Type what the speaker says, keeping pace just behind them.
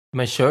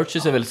Men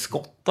Churches är väl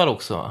skottar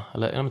också, va?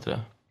 Eller är de inte det?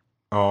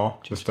 Ja,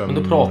 det stämmer.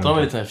 Men då pratar de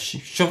lite så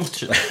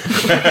här.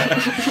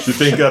 Du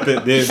tänker att det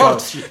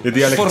är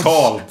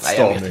dialektalt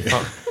stavning.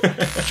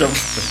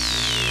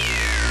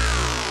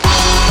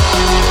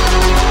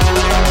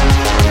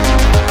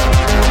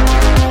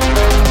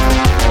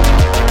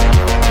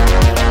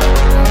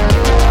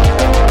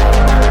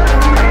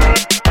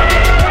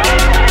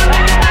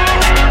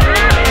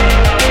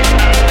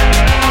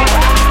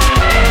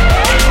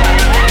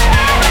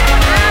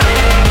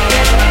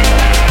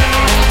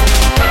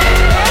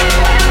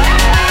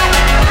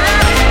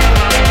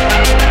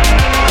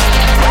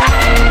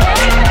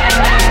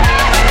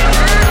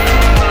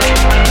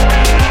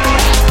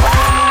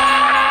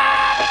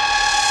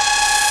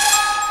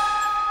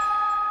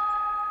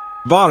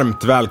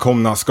 Varmt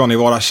välkomna ska ni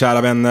vara,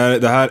 kära vänner.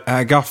 Det här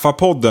är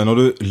Gaffa-podden och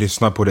du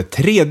lyssnar på det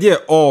 3:e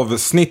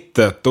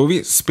avsnittet och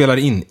vi spelar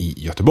in i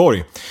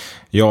Göteborg.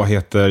 Jag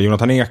heter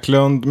Jonathan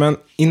Eklund, men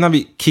innan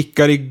vi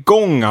kickar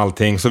igång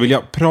allting så vill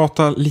jag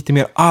prata lite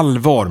mer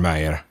allvar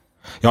med er.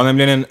 Jag har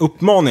nämligen en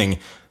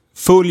uppmaning.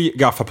 Följ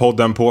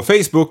Gaffa-podden på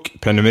Facebook,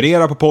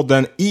 prenumerera på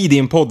podden i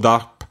din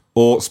poddapp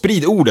och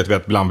sprid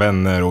ordet bland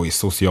vänner och i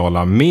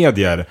sociala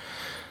medier.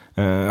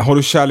 Har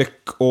du kärlek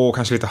och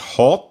kanske lite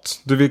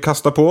hat du vill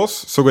kasta på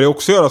oss, så går det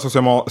också att göra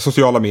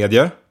sociala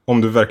medier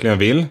om du verkligen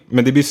vill.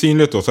 Men det blir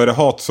synligt då, så är det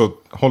hat så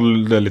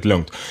håll det lite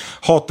lugnt.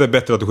 Hat är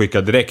bättre att du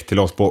skickar direkt till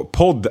oss på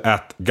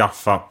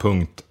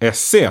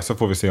podd@gaffa.se, så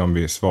får vi se om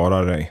vi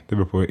svarar dig. Det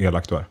beror på hur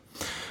elakt du är.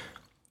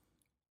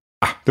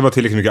 Det var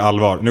tillräckligt mycket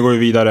allvar. Nu går vi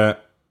vidare.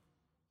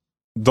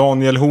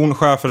 Daniel Horn,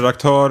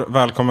 chefredaktör,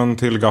 välkommen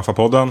till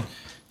Gaffa-podden.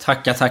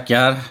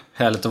 Tackar.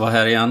 Härligt att vara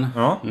här igen.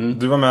 Ja,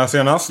 du var med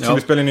senast. Så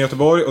vi spelade in i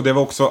Göteborg och det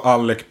var också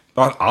Alec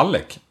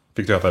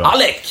fick du heta det?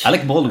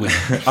 Alec Baldwin.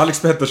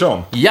 Alex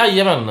Pettersson.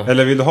 Jajamän.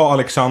 Eller vill du ha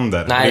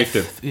Alexander? Nej,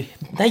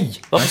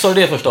 varför sa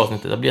du det första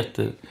avsnittet? Jag blir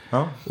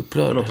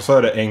upprörd. Låt oss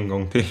säga det en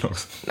gång till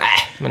också. Nej,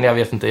 men jag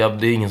vet inte,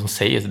 det är ingen som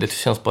säger så. Det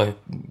känns bara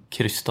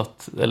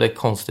krystat. Eller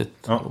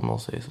konstigt om någon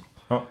säger så.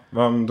 Ja,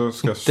 då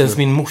ska inte ens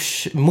min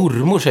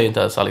mormor säger inte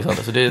ens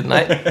Alexander. Så det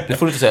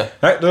får du inte säga.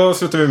 Nej, då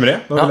slutar vi med det.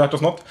 Då har vi lärt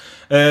oss något.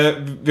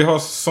 Vi har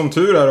som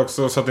tur här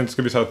också, så att det inte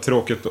ska bli så här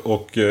tråkigt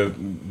och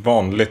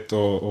vanligt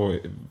och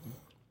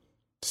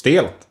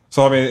stelt,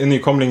 så har vi en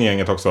nykomling i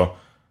gänget också.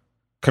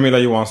 Camilla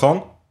Johansson.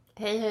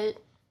 Hej.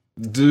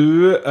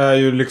 Du är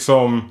ju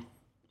liksom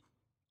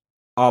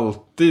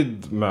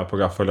alltid med på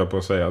Gaffa, jag på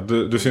att säga.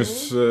 Du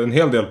syns en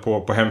hel del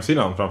på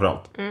hemsidan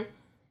framförallt.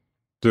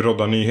 Du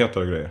roddar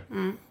nyheter och grejer.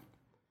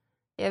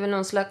 Jag är väl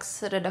någon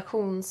slags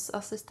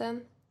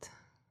redaktionsassistent.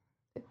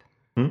 Typ.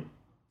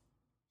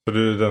 Så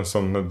du är den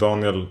som, när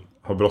Daniel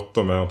har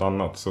bråttom med något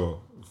annat, så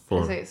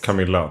får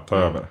Camilla ta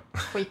över.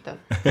 Skiten.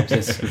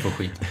 Precis, du får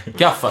skiten.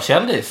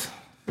 Gaffa-kändis.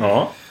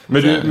 Ja,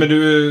 men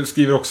du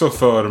skriver också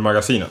för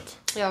magasinet.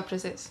 Ja,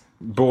 precis.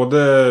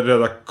 Både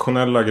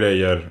redaktionella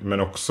grejer men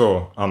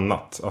också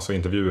annat, alltså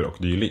intervjuer och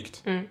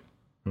dylikt.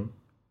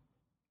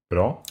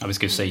 Bra. Ja, vi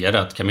ska ju säga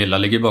det att Camilla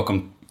ligger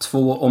bakom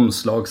 2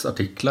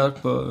 omslagsartiklar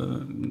på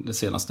det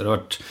senaste. Det har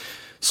varit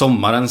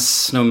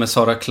sommarens nummer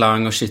Sara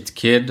Klang och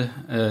Shitkid,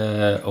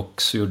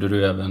 och så gjorde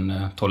du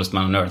även Tallest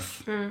Man on Earth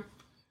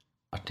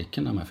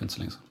artikeln där med för inte så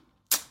länge sedan.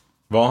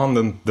 Var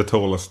han the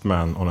tallest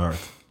man on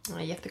earth?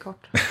 Ja,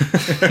 jättekort.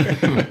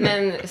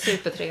 Men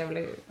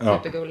supertrevlig,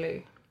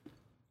 supergullig.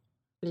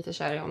 Lite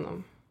kär i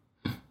honom.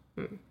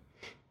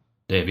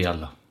 Det är vi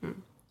alla.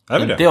 Är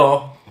det? Inte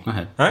jag.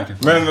 Nej.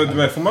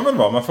 Men får man väl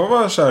vara? Man får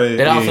vara kär i... Är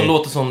det han som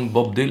låter som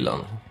Bob Dylan?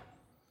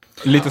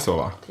 Lite så,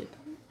 va? Typ.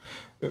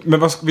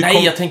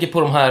 Men jag tänker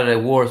på de här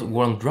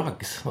War on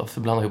Drugs.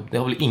 Varför blanda ihop? Det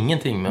har väl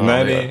ingenting med...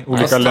 Nej, det är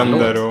olika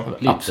länder och...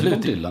 Absolut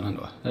Bob Dylan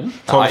ändå.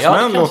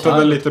 Talsman låter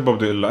väl lite Bob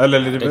Dylan. Eller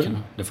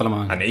det faller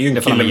man. Han är ju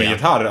en kille med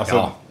gitarr.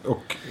 Alltså,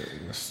 och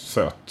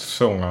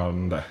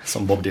sötsångande.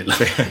 Som Bob Dylan.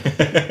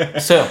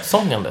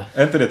 Sötsångande?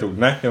 Är inte det ett ord?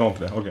 Nej, jag var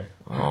inte det. Okej.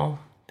 Ja,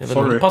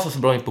 det passar så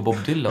bra in på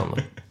Bob Dylan då.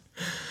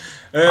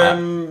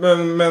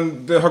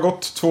 Men det har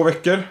gått 2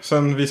 veckor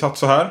sedan vi satt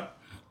så här.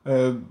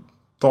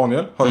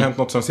 Daniel, har det hänt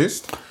något sen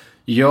sist?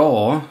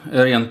 Ja,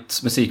 rent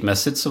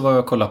musikmässigt så var jag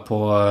och kollade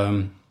på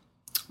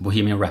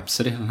Bohemian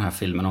Rhapsody, den här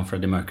filmen om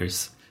Freddie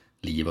Mercurys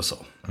liv och så.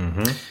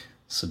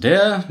 Så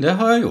det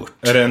har jag gjort.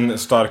 Är det en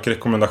stark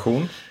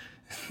rekommendation?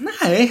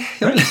 Nej,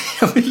 jag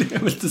vill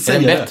inte säga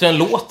det. Är den bättre än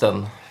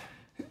låten?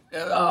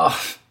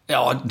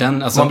 Ja,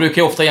 den, alltså... Man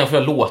brukar ju ofta jämföra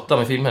låtar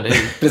med filmer. Det är ju...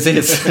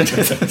 Precis.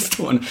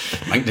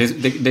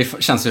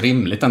 Det känns ju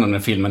rimligt ändå när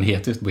filmen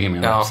heter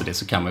Bohemian Rhapsody,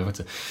 så kan man ju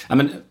faktiskt... Ja,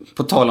 men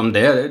på tal om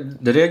det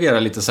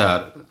reagerar lite så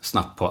här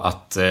snabbt på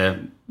att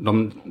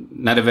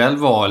när det väl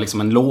var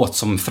liksom en låt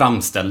som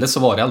framställdes så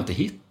var det alltid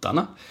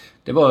hittarna.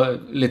 Det var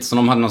lite som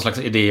de hade någon slags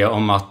idé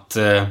om att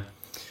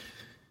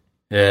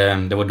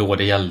det var då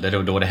det gällde, det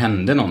var då det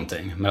hände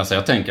någonting. Men alltså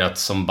jag tänker att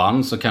som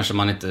band så kanske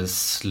man inte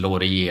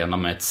slår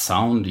igenom ett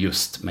sound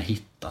just med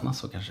hittarna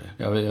så kanske.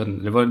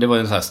 Det var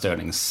en sån här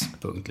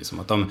störningspunkt liksom,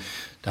 att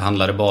det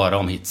handlade bara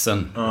om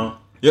hitsen. Ja.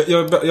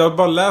 Jag har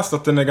bara läst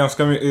att den är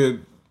ganska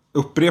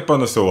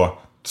upprepande så.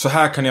 så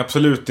här kan ni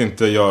absolut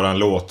inte göra en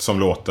låt som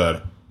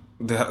låter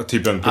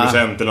typ en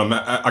producent eller en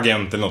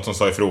agent eller något som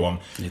sa ifrån.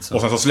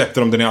 Och sen så släppte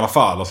de den i alla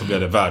fall och så blev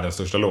det världens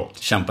största låt.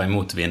 Kämpa i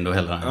motvind och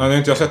hela den. Ja, det har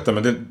inte jag sett det,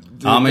 men det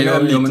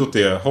är lite åt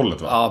det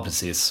hållet, va? Ja,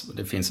 precis.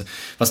 Det finns...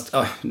 Fast,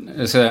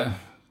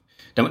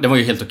 det var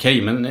ju helt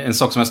okej, men en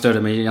sak som jag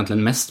störde mig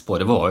egentligen mest på,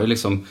 det var ju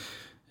liksom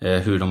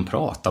hur de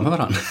pratar med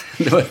varandra.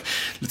 Det var,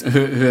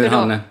 hur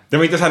han... Det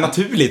var inte så här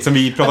naturligt som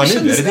vi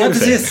pratar nu, är det det du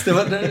säger? Precis, det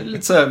var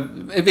lite så här...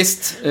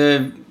 Visst...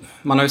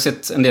 Man har ju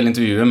sett en del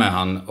intervjuer med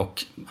han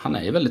och han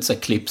är ju väldigt så här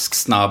klipsk,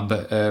 snabb,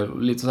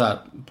 lite så här,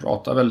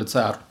 pratar väldigt så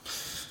här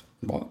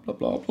bla bla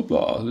bla bla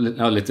bla,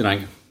 ja, lite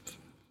den.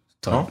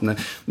 Ja.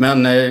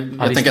 Men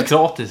jag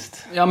tänker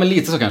att, ja, men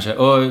lite så kanske.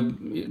 Och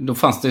då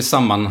fanns det ju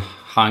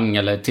sammanhang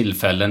eller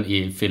tillfällen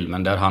i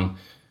filmen där han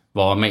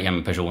var med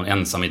en person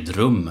ensam i ett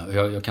rum.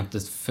 Jag kan inte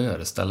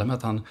föreställa mig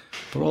att han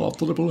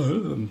pratade på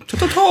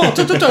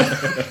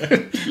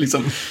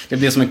liksom, det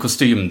blev som en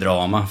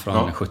kostymdrama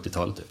från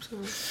 70-talet typ.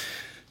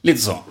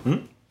 Lite så.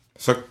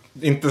 Så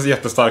inte så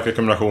jättestark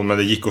rekommendation, men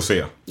det gick att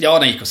se. Ja,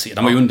 den gick att se.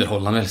 Den var ju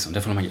underhållande liksom.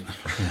 Det får man gilla.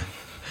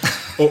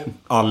 Och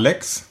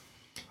Alex,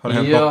 har det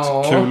hänt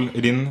något kul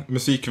i din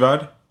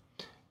musikvärld?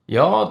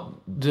 Ja,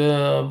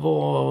 det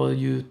var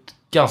ju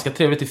ganska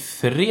trevligt. I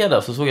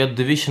fredag så såg jag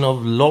Division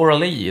of Laura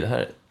Lee, det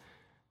här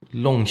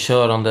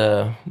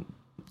långkörande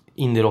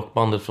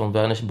indie-rockbandet från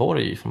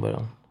Vänersborg från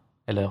början.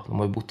 Eller de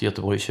har ju bott i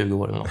Göteborg i 20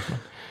 år eller något. Men,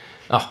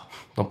 ja,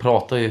 de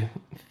pratar ju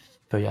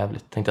för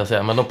jävligt, tänkte jag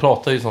säga. Men de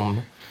pratar ju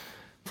som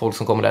folk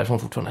som kommer därifrån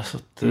fortfarande. Så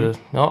att,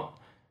 ja.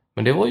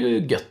 Men det var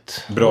ju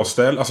gött. Bra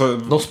ställ. Alltså...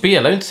 De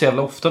spelar ju inte så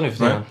jävla ofta nu för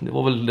tiden. Det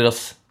var väl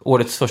deras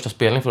årets första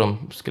spelning för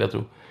dem, skulle jag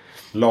tro.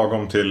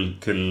 Lagom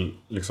till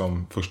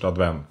liksom första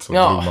advent. Så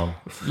ja,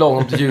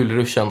 lagom till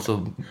julruschen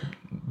så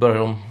börjar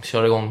de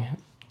köra igång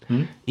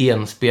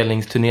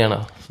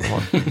enspelningsturnéerna.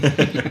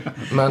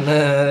 Men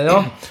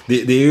ja.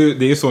 Det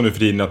är ju så nu för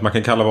tiden att man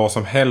kan kalla vad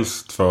som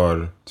helst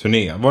för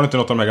turné. Var det inte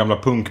något av de här gamla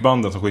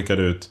punkbanden som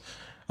skickade ut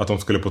att de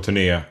skulle på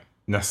turné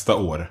nästa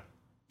år?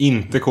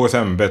 Inte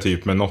KSMB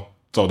typ, men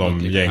något av de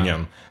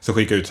gängen. Så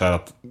skickade ut så här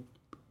att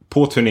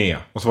på turné.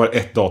 Och så var det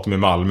ett datum i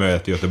Malmö och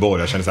ett i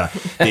Göteborg. Jag kände så här,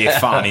 det är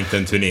fan inte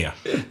en turné.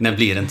 När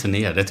blir en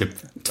turné? Det är typ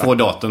 2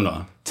 datum då.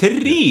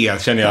 3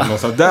 känner jag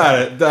någonstans.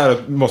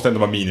 Där måste ändå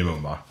vara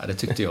minimum, va? Ja, det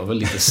tyckte jag var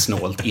lite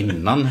snålt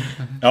innan.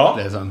 Ja.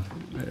 Det är så,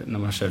 när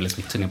man kör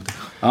liksom turné på det.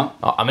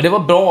 Ja, men det var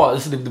bra.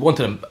 Alltså, det var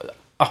inte den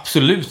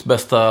absolut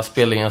bästa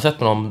spelningen jag sett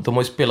med dem.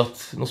 De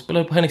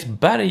spelade på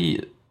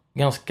Henriksberg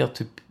ganska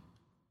typ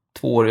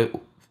 2 år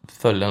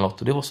följde något,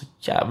 och det var så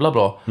jävla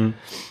bra.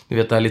 Du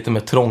vet, det här lite mer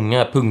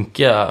trånga,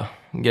 punkiga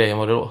grejen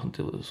var det då.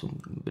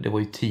 Det var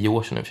ju 10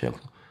 år sedan i och för sig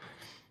också.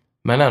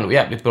 Men ändå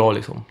jävligt bra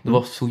liksom. Det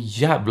var så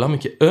jävla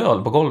mycket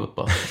öl på golvet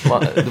bara.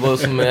 Det var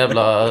som en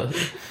jävla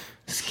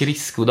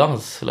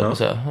skridskodans, eller på att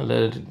säga.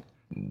 Eller,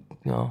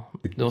 ja,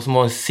 det var som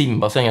en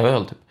simbassäng av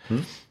öl typ.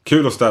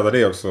 Kul att städa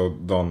det också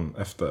dagen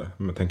efter,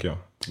 tänker jag.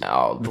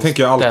 Ja, det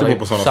tänker jag alltid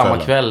på sådana samma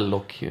kväll,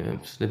 och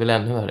det är väl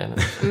ännu värre.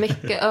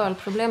 Mycket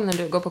ölproblem när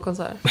du går på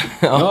konsert.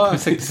 Ja,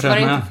 var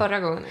det inte förra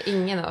gången?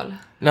 Ingen öl.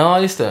 Ja,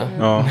 just det.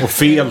 Ja, och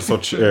fel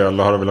sorts öl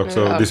har det väl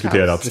också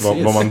diskuterats.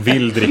 Vad man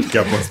vill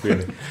dricka på en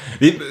spelning.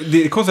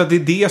 Det är konstigt att det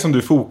är det som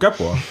du fokar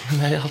på.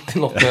 Nej, det är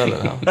alltid något med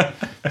ölen. Ja.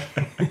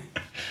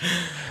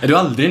 Är du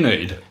aldrig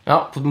nöjd?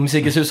 Ja, på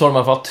Musikens hus har de i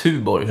alla fall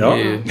Tuborg. Ja.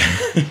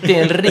 Det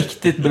är en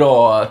riktigt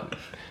bra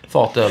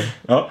fatöl.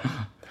 Ja.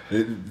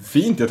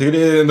 Fint, jag tycker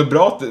det är ändå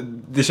bra att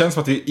det känns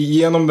som att vi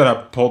genom den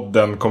här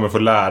podden kommer få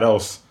lära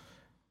oss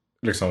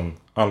liksom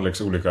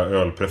Alex olika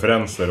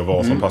ölpreferenser och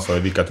vad som passar i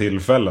vilka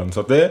tillfällen. Så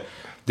att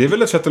det är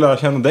väl ett sätt att lära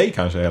känna dig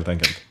kanske, helt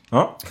enkelt.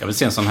 Ja. Jag vill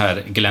se en sån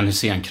här Glenn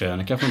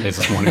Hysén-krönika från dig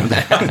så småningom.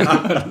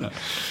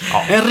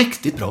 Ja, en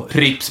riktigt bra.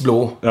 Pripps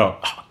blå.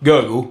 Ja.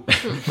 Görgo.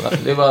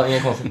 Det var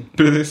ingen konstigt.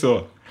 Precis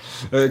så.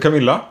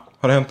 Camilla,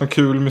 har det hänt någon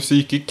kul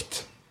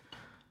musikikt?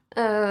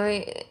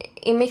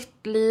 I mitt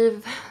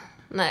liv...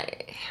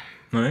 Nej.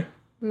 Nej.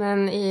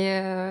 Men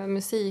i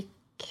musik,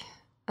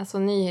 alltså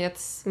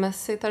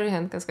nyhetsmässigt, har det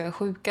hänt ganska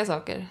sjuka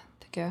saker,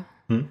 tycker jag.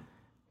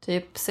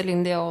 Typ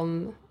Céline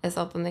Dion är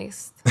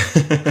satanist.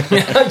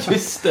 Ja,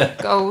 just det.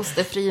 Ghost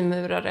är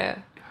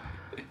frimurare.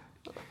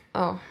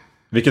 Ja.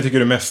 Vilket tycker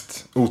du är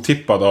mest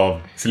otippad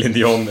av Céline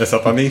Dion är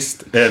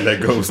satanist eller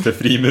Ghost är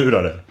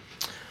frimurare?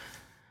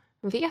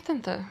 Vet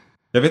inte.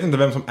 Jag vet inte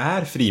vem som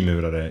är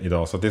frimurare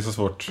idag, så att det är så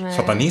svårt. Nej.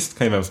 Satanist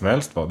kan ju vem som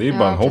helst vara. Det är ju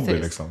bara en hobby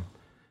liksom.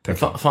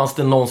 Fanns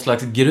det någon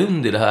slags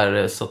grund i det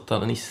här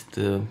satanist?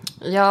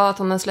 Ja, att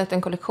hon har släppt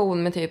en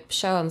kollektion med typ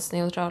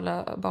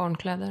könsneutrala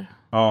barnkläder.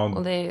 Ja,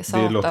 och det är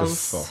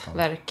satans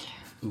verk.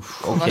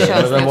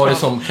 Okay. Vem var det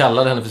som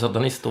kallade henne för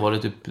satanist? Då var det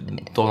typ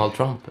Donald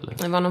Trump, eller?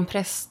 Det var någon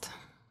präst,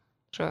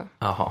 tror jag.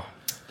 Jaha.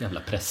 Jävla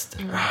präst.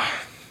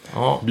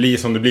 Ja. Bli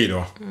som det blir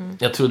då.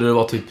 Jag trodde det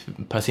var typ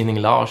Per Sinding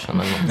Larsen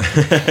eller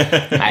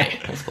något.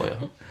 Nej, jag skojar.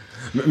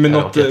 Men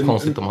något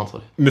konstigt om han sa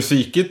det.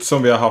 Musikigt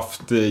som vi har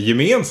haft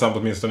gemensamt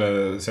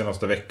åtminstone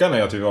senaste veckan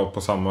är att vi var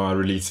på samma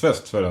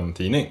releasefest för en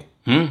tidning.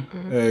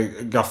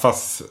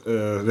 Gaffas,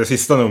 det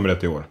sista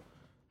numret i år.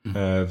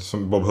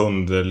 Som Bob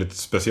Hund, lite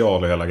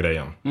special och hela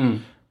grejen.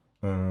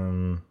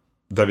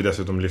 Där vi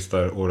dessutom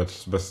listar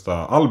årets bästa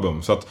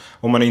album. Så att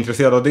om man är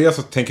intresserad av det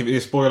så tänker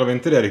vi, spoilar vi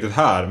inte det riktigt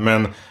här.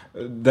 Men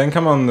den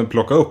kan man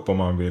plocka upp om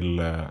man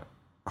vill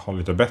ha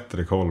lite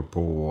bättre koll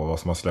på vad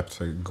som har släppts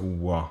för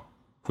goa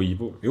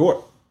skivor i år.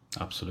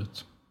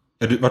 Absolut.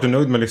 Var du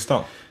nöjd med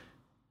listan?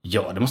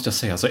 Ja, det måste jag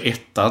säga. Så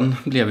ettan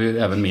blev ju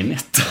även min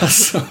etta.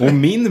 Alltså. Och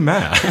min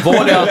med.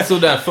 Var det alltså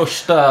den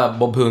första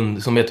Bob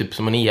Hund som är typ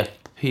som en EP?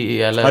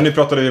 Eller? Ja, nu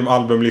pratade vi om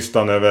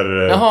albumlistan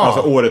över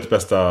alltså årets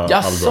bästa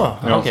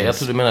album. Okej, jag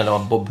trodde du menade det var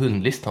Bob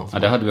Hund-listan. Ja,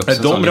 det hade vi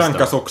också. De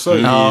rankas också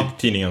i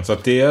tidningen. Så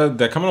att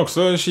det kan man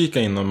också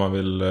kika in om man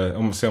vill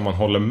se om man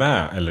håller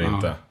med eller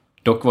inte.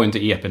 Dock var ju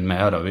inte EPn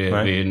med då.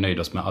 Vi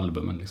nöjde oss med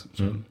albumen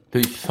liksom.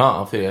 Fy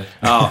fan för er.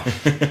 Ja.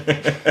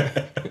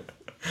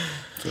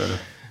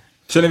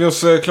 Känner vi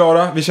oss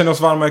klara? Vi känner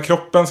oss varma i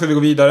kroppen. Ska vi gå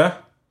vidare?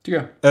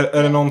 Tycker jag.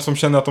 Är det någon som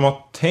känner att de har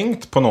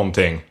tänkt på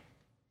någonting?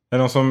 Är det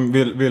någon som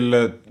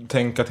vill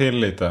tänka till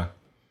lite?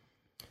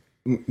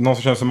 Någon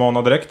som känner sig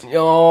manad direkt?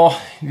 Ja,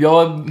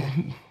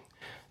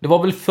 det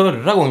var väl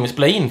förra gången vi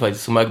spelade in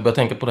faktiskt som jag började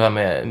tänka på det här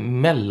med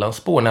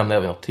mellanspår, nämnde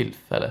jag vid något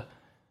tillfälle.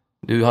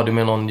 Du hade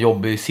med någon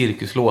jobbig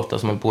cirkuslåta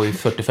som är på i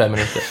 45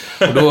 minuter.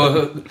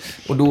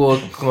 Och då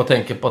kom jag att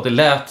tänka på att det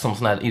lät som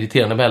sån här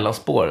irriterande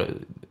mellanspår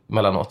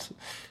mellanåt.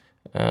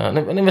 Det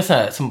är så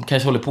här, som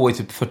kanske håller på i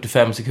typ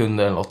 45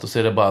 sekunder eller något, och så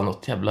är det bara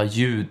något jävla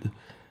ljud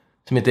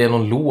som inte är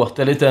någon låt,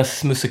 eller inte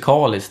ens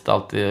musikaliskt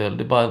alltid.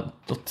 Det är bara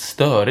något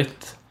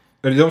störigt.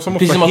 Är det de som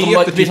precis som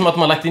att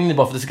de har lagt in det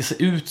bara för att det ska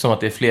se ut som att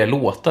det är fler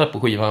låtar på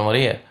skivan än vad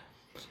det är.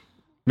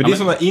 Men det är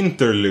sådana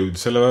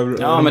interludes, eller vad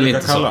ja, men lite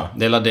kalla. Så.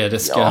 Det är det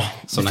ska... Ja,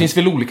 det finns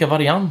väl olika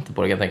varianter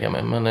på det, kan jag tänka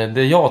mig. Men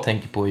det jag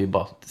tänker på är ju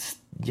bara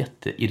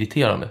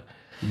jätteirriterande.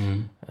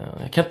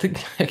 Jag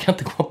kan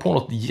inte komma på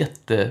något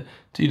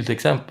jättetydligt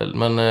exempel.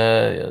 Men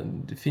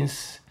det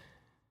finns...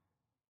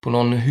 På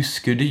någon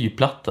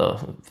Huskerdy-platta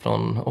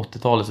från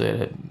 80-talet så är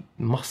det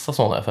massa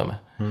sådana här för mig.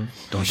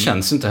 De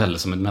känns inte heller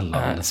som ett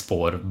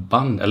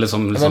mellanspårband. Eller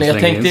som men jag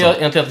tänkte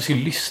egentligen att vi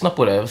skulle lyssna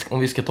på det. Om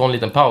vi ska ta en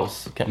liten paus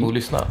så kan vi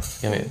lyssna.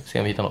 Kan vi se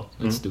om vi hittar något.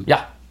 Ja.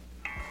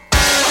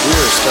 We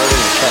are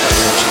starting a cat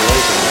ranch in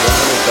Latham with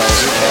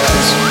 100,000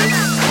 cats.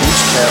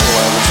 Each cat will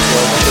average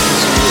 12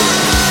 kittens a year.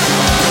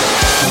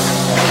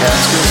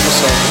 Cats gives us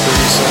up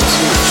 30 cents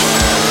each.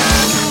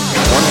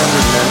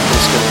 100 men can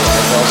skin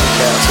 5,000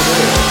 cats a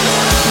day.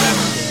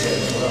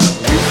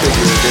 We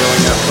figure a daily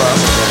net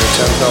profit over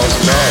 $10,000.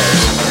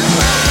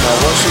 Now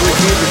what should we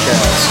feed the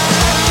cats?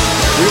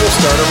 We will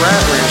start a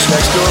rat ranch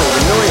next door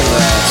with 1 million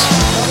rats.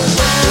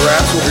 The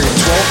rats will breed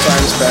 12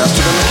 times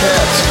faster than the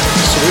cats,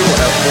 so we will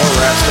have more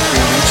rats to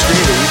feed each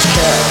day to each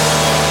cat.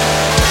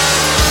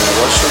 Now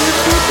what should we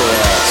feed the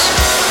rats?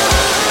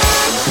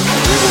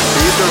 We will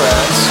feed the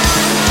rats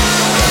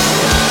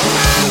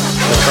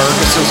the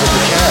carcasses of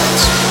the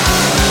cats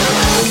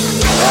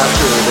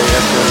after they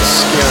have been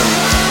skinned.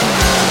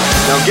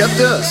 Now get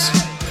this!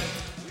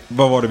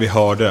 Vad var det vi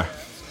hörde?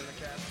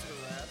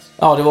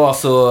 Ja, det var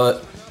alltså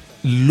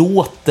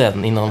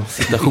låten inom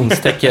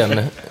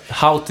citationstecken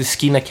How to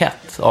Skin a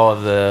Cat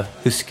av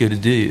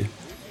Huskerdy.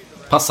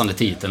 Passande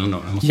titel ändå.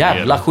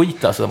 Jävla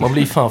skit alltså. Man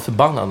blir fan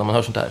förbannad när man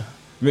hör sånt här.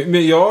 Men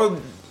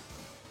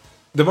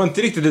det var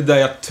inte riktigt det där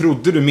jag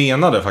trodde du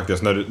menade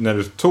faktiskt när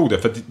du tog det.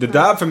 För det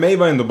där för mig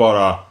var ändå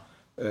bara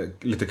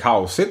lite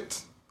kaosigt.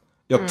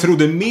 Jag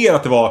trodde mer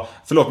att det var...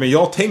 Förlåt, men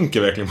jag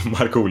tänker verkligen på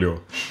Markoolio.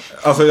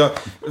 Alltså,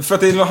 för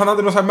att han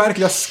hade någon sån här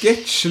märkliga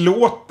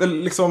sketchlåt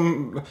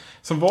liksom,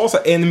 som var så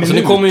en minut. Alltså,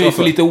 nu kommer vi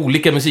få lite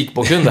olika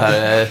musikbakgrund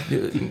här.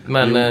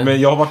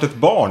 Men jag har varit ett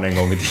barn en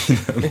gång i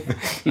tiden.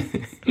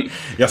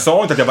 Jag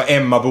sa inte att jag var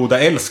Emma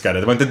Boda-älskare.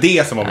 Det var inte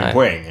det som var min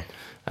poäng.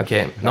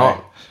 Okej, nej,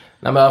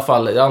 men i alla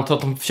fall, jag antar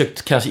att de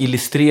försökt kanske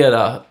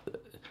illustrera...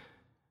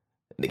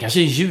 Det kanske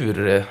är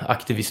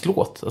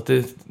djuraktivistlåt. Att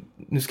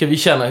nu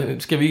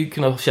ska vi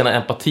kunna känna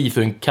empati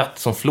för en katt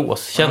som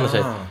Flås känner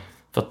sig.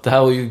 För att det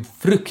här var ju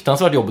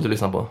fruktansvärt jobbigt att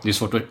lyssna på. Det är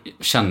svårt att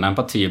känna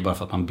empati bara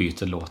för att man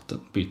byter låten.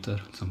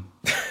 Liksom.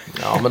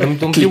 Ja, men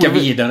de klicka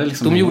vidare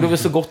liksom. De gjorde väl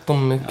så gott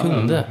de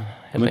kunde.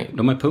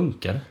 De är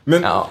punkare.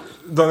 Men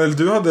Daniel,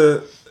 du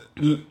hade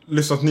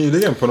lyssnat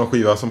nyligen på någon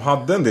skiva som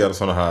hade en del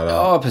såna här...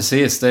 Ja,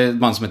 precis. Det är ett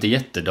band som heter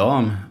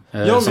Jättedam.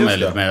 Som är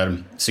lite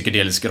mer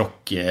psykedelisk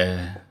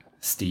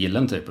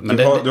rock-stilen typ. Men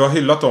du har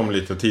hyllat dem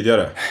lite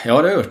tidigare. Ja,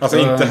 det har jag gjort. Alltså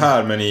inte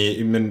här,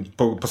 men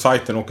på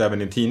sajten och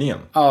även i tidningen.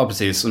 Ja,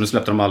 precis. Och nu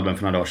släppte de album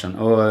för några dagar sedan.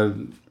 Och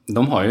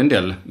de har ju en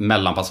del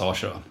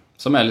mellanpassager då,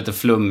 som är lite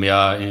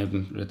flummiga,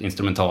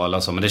 instrumentala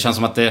och så. Men det känns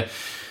som att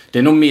det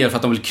är nog mer för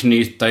att de vill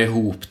knyta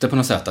ihop det på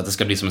något sätt. Att det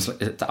ska bli som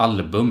ett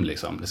album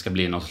liksom. Det ska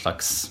bli någon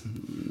slags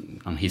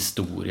en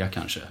historia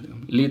kanske.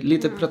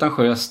 Lite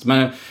pretentiöst.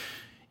 Men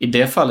i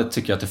det fallet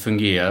tycker jag att det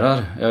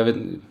fungerar.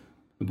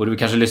 Borde vi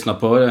kanske lyssna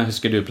på hur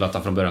ska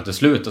du-plattan från början till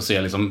slut och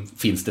se liksom,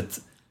 finns det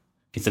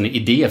en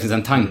idé, finns det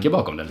en tanke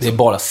bakom det? Liksom? Det är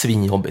bara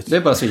svinjobbigt. Det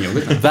är bara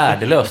svinjobbigt.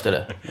 Värdelöst är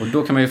det. Och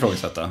då kan man ju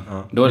ifrågasätta.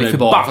 Ja. Då är det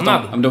bara för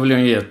att då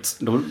vill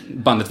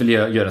bandet vill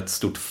göra ett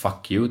stort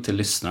fuck you till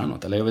lyssnaren.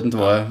 Eller jag vet inte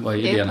vad är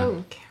idén. Det är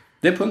punk.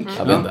 Det är punk.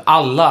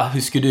 Alla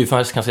hur skulle du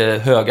faktiskt kan säga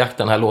högakta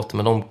den här låten,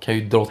 men de kan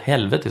ju dra åt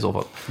helvete i så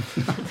fall.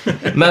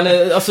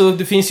 Men alltså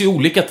det finns ju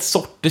olika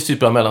sorters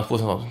typer av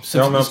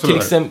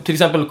mellanspår. Till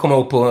exempel kommer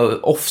jag ihåg på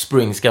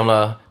Offsprings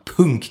gamla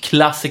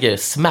punkklassiker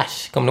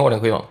Smash, kommer ni ihåg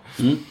den skivan?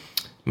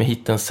 Med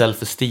hitten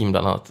Self-Esteem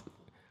bland annat.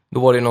 Då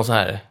var det ju någon så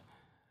här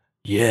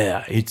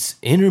Yeah, it's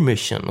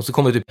intermission. Och så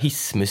kommer det typ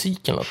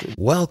hissmusiken.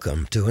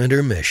 Welcome to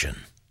intermission.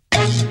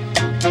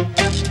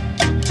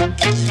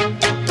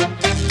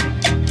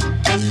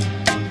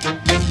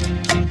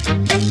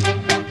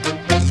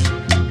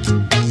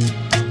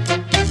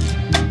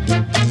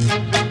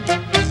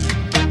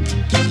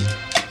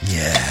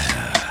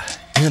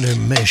 Yeah,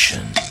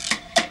 intermission.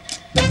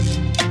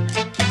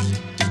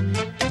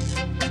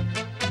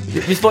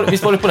 Visst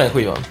var det på den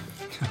skivan?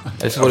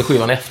 Eller så var det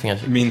skivan efter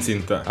kanske? Minns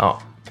inte.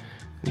 Ja.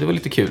 Det var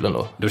lite kul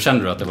ändå. Då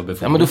kände du att det var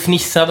befogat? Ja, men då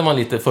fnissade man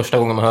lite första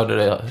gången man hörde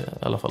det i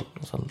alla fall.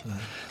 Och sen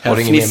här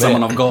fnissar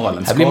man av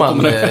galenskap.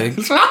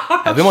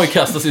 Här blir man ju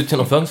kastas ut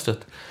genom fönstret.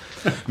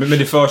 Men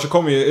det för så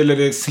kommer ju... Eller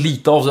det,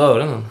 slita av sig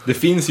öronen. Det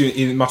finns ju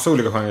i massa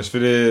olika genrer. För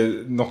det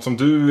är något som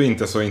du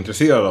inte är så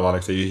intresserad av,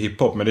 Alex, är ju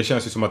hiphop. Men det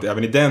känns ju som att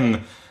även i den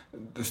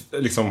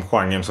liksom,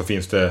 genren så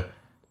finns det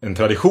en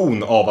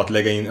tradition av att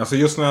lägga in, alltså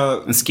just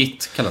när en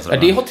skit kallas det.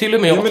 Ja, det har till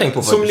och med jag tänkt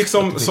på som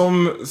liksom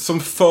som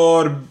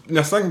för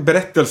nästan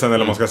berättelsen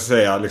eller man ska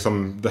säga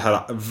liksom det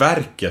här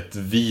verket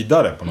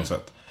vidare på något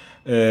sätt.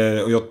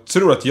 Och jag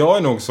tror att jag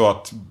är nog så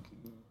att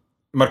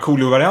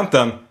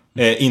Markoolio-varianten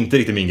är inte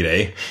riktigt min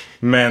grej,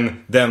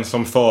 men den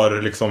som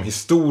för liksom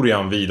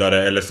historien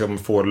vidare eller som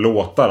får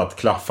låtar att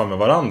klaffa med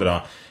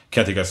varandra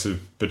kan jag tycka är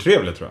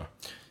supertrevligt, tror jag.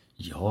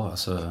 Ja,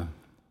 alltså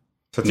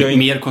så att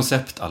mer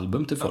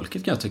konceptalbum till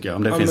folket kan jag tycka.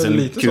 Om det finns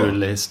en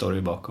kul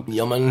historia bakom.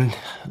 Ja, men...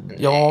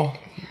 Ja...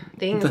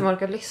 Det är ingen som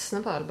orkar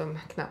lyssna på album,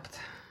 knappt.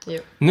 Jo.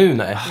 Nu,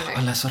 nej.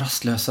 Alla är så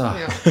rastlösa.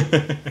 Ja.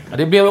 Ja,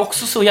 det blev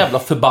också så jävla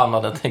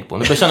förbannad att tänka på.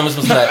 Nu känner mig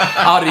som en sån där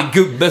arg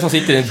gubbe som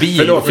sitter i en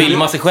bil och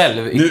filmar sig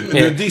själv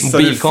nu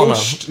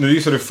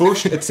dissar du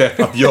först ett sätt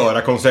att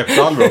göra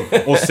konceptalbum.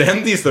 Och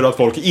sen dissar du att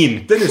folk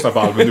inte lyssnar på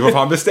album. Du får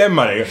fan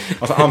bestämma dig.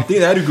 Alltså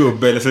antingen är du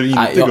gubbe eller så är du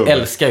inte jag gubbe. Jag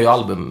älskar ju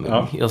album.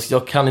 Ja.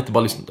 Jag kan inte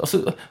bara lyssna.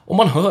 Alltså, om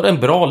man hör en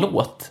bra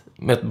låt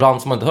med ett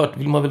band som man inte hört,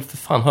 vill man väl för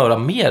fan höra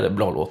mer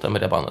bra låtar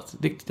med det bandet.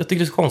 Jag tycker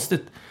det är så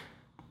konstigt.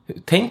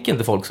 Tänker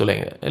inte folk så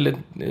länge? Eller,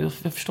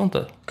 jag förstår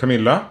inte.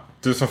 Camilla,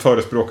 du som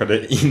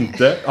förespråkade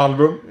inte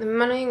album.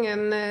 Man har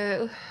ingen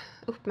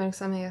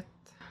uppmärksamhet.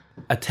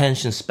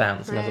 Attention span.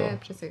 Nej,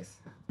 precis.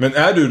 Men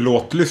är du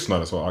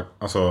låtlyssnare så?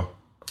 Alltså...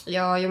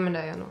 Ja, jo, men det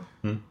är jag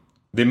nog.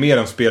 Det är mer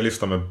en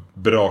spellista med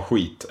bra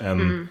skit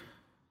än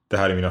det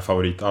här är mina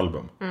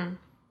favoritalbum.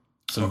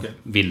 Så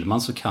vill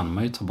man så kan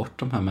man ju ta bort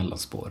de här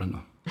mellanspåren då.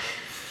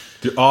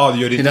 Du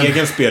gör din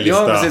egen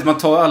spellista. Ja, precis. Man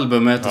tar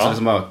albumet och så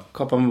liksom bara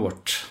kapar man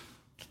bort.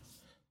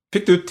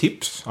 Fick du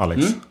tips,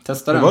 Alex?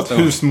 Testa det var ett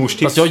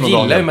husmorstips. Fast jag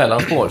gillar ju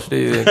mellanspår. Så det är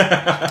ju...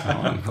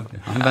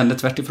 Han vänder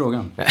tvärt i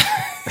frågan.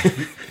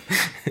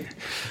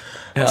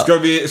 Ja. Ska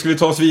vi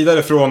ta oss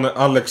vidare från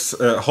Alex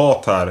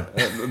hat här?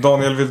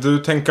 Daniel, vill du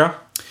tänka?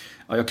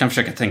 Ja, jag kan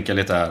försöka tänka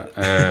lite här.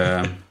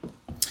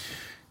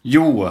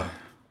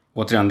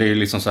 Återigen, det är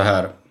liksom så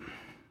här.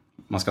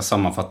 Man ska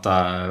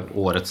sammanfatta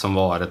året som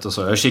varit och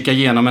så. Jag kikar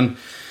igenom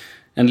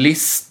en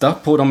lista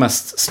på de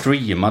mest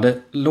streamade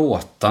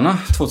låtarna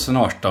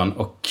 2018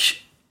 och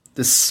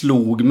det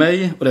slog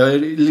mig, och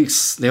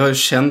det har jag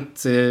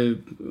känt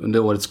under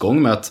årets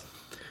gång med att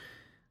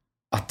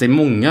det är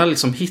många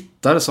liksom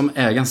hittar som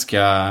är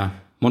ganska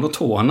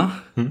monotona.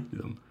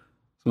 Som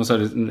jag sa,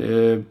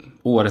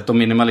 året de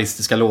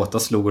minimalistiska låtar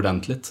slog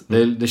ordentligt.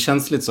 Det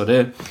känns lite så. Det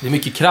är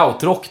mycket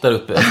krautrock där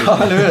uppe. Ja,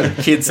 eller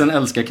hur? Kidsen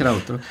älskar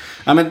krautrock.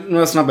 Ja, men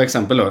några snabba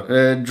exempel då.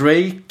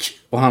 Drake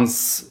och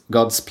hans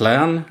God's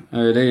Plan.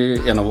 Det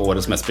är en av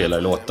årets mest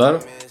spelade låtar.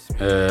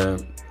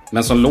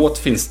 Men som låt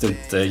finns det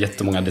inte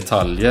jättemånga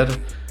detaljer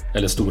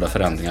eller stora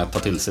förändringar att ta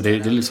till sig. Det är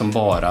liksom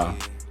bara...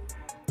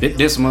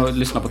 Det är som att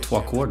lyssna på 2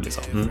 ackord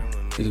liksom.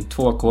 Det är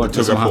 2 ackord.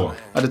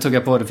 Det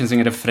tuggar på. Det finns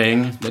ingen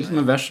refräng. Det är liksom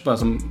en vers bara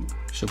som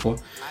kör på.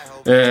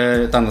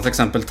 Ett annat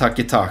exempel,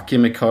 Taki Taki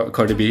med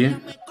Cardi B.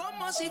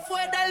 Si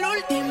fuera la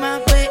última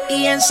vez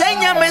y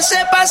enséñame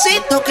ese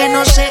pasito que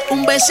no sé,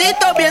 un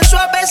besito bien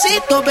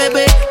suavecito,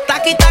 bebé.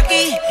 Taki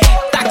taki,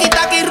 taki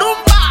taki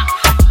rumba.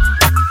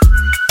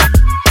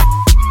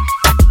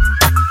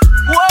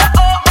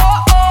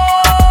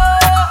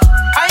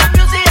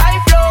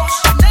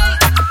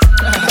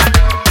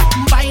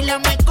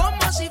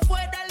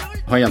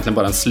 Har egentligen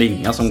bara en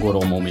slinga som går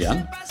om och om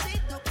igen.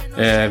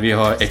 Vi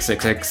har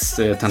XXX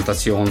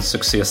Tentations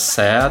succé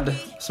Sad,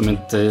 som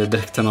inte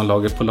direkt är någon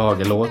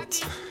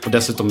lager-på-lager-låt. Och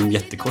dessutom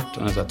jättekort,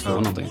 den är så här 2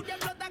 någonting.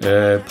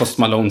 Post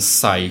Malone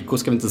Psycho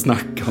ska vi inte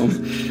snacka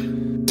om.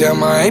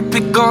 Damn, I ain't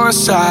be going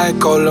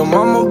psycho. Lil'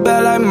 mama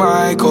bad like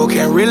Michael.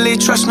 Can't really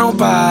trust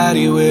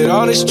nobody with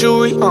all this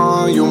jewelry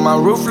on you. My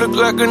roof look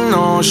like a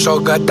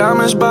no-show. Got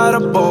diamonds by the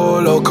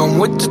bolo. Come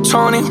with the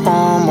Tony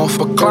Homo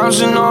for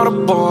clowns and all the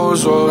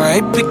balls. Oh, I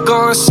ain't be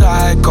going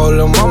psycho.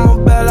 Lil' mama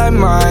bad like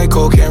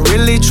Michael. Can't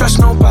really trust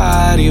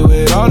nobody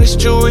with all this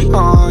jewelry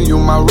on you.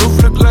 My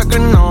roof look like a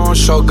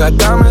no-show. Got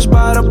diamonds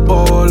by the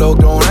bolo.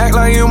 Don't act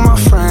like you my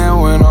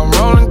friend when I'm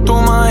rolling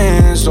through my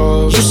hands.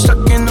 Oh, you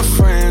stuck in the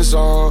friend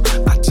zone.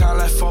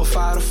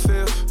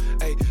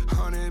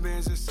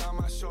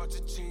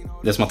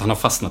 Det är som att han har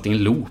fastnat i en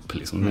loop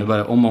liksom. Det är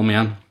bara om och om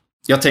igen.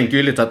 Jag tänker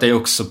ju lite att det är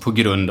också på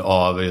grund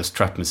av just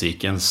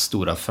trapmusikens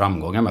stora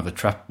framgångar med, för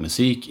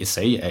trapmusik i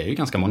sig är ju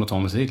ganska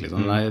monoton musik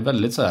liksom. Den är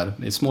väldigt så här,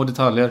 det är små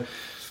detaljer.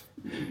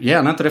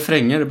 Gärna inte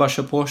refränger, det är bara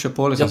kör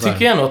på liksom. Jag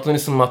tycker ändå att det är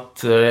som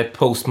att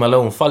Post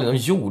Malone-fall, de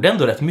gjorde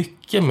ändå rätt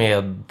mycket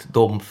med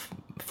de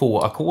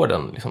få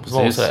ackorden liksom,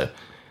 så här.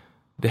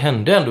 Det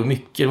hände ändå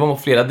mycket, det var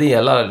flera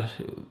delar,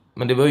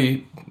 men det var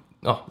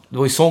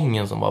ju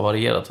sången som var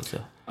varierad så att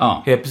säga.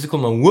 Ja. Helt plötsligt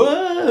kom de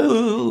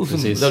wow,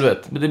 som, där,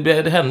 du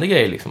vet. Det hände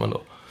grejer liksom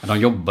ändå. De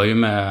jobbar ju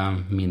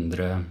med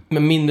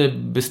mindre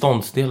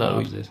beståndsdelar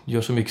och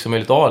gör så mycket som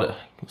möjligt av det.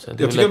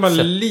 Jag tycker man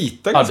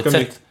litar ganska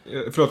mycket.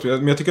 Förlåt,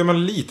 men jag tycker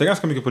man litar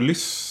ganska mycket på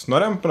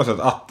lyssnaren på något sätt.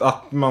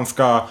 Att man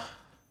ska,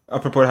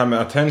 apropå det här med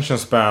attention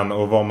span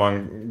och vad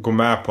man går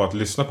med på att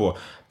lyssna på.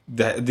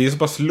 Det är så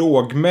pass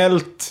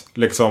lågmält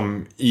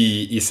liksom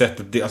i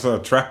sättet. Alltså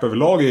trap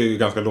överlag är ju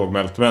ganska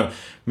lågmält.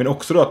 Men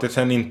också då att det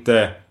sen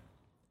inte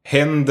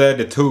händer,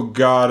 det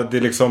tuggar, det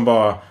liksom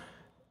bara...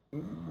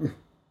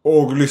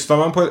 Och lyssnar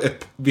man på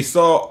vissa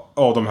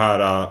av de här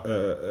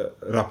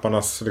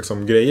rapparnas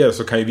liksom grejer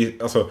så kan ju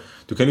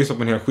du kan lyssna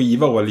på en hel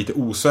skiva och vara lite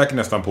osäker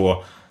nästan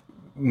på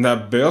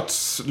när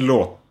böts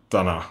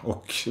låtarna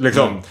och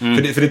liksom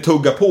för det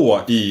tuggar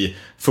på i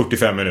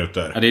 45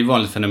 minuter. Ja, det är ett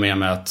vanligt fenomen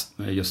med att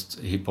just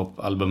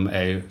hiphop-album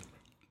är ju,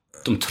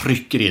 de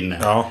trycker in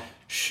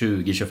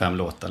 20-25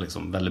 låtar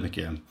liksom, väldigt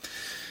mycket.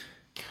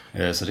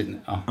 Så det,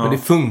 Men det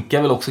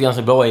funkar väl också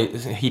ganska bra i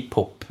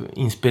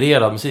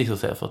hiphop-inspirerad musik så att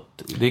säga, för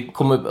att det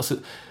kommer, alltså,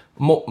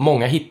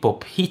 många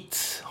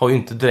hiphop-hits har ju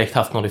inte direkt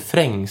haft någon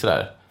refräng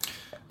sådär.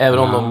 Även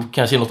om de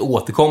kanske är något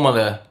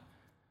återkommande,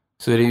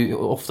 så är det ju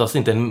oftast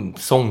inte en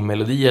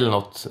sångmelodi eller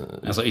något.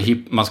 Alltså,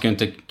 man ska ju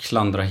inte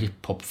klandra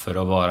hiphop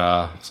för att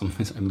vara som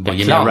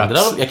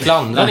jag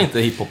klandrar inte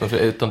hiphopen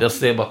utan jag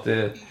ser bara att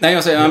det... Nej,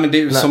 jag säger, men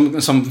det,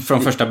 som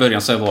från första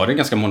början så var det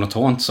ganska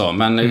monotont så.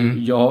 Men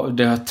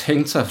det har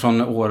tänkt så här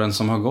från åren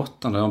som har gått.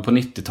 På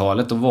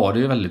 90-talet då var det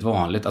ju väldigt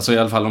vanligt. Alltså i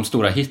alla fall de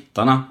stora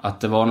hittarna.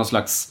 Att det var någon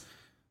slags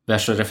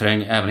vers och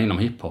refräng även inom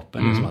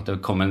hiphopen. Liksom, att det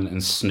kom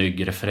en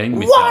snygg refräng.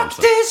 Walk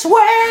this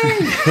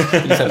way!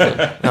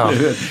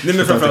 Nej,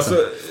 men framförallt så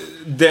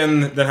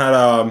den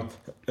här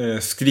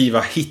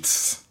skriva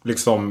hits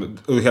liksom,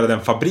 och hela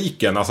den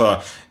fabriken,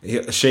 alltså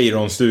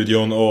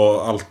Cheiron-studion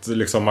och allt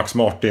liksom Max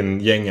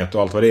Martin-gänget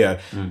och allt vad det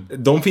är,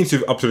 de finns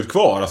ju absolut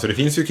kvar, alltså det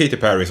finns ju Katy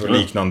Perry och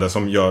liknande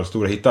som gör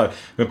stora hittar,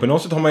 men på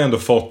något sätt har man ändå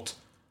fått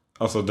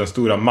alltså den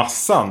stora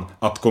massan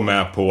att gå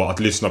med på att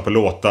lyssna på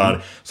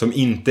låtar som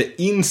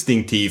inte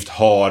instinktivt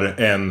har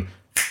en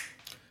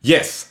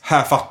yes,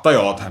 här fattar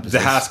jag att det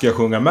här ska jag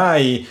sjunga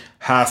med i,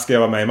 här ska jag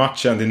vara med i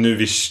matchen, det är nu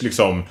vi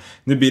liksom,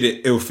 nu blir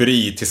det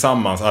eufori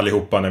tillsammans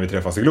allihopa när vi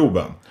träffas i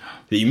Globen.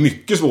 Det är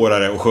mycket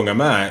svårare att sjunga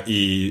med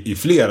i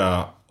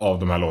flera av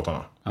de här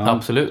låtarna. Ja.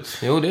 Absolut,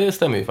 jo det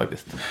stämmer ju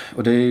faktiskt.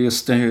 Och det är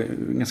just det är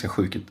ganska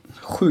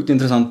sjukt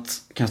intressant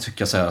kan jag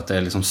tycka så här, att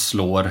det liksom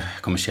slår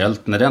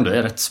kommersiellt när det ändå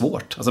är rätt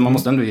svårt. Alltså man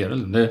måste ändå ge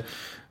det.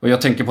 Och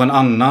jag tänker på en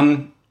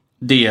annan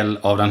del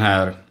av den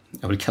här,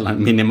 jag vill kalla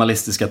den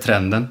minimalistiska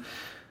trenden,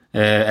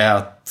 är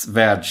att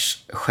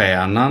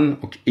världsstjärnan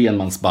och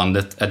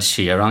enmansbandet Ed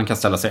Sheeran kan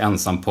ställa sig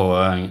ensam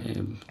på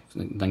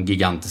den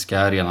gigantiska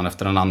arenan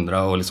efter den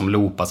andra och liksom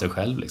loopa sig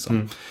själv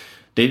liksom.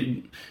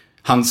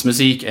 Hans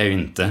musik är ju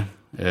inte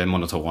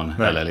monoton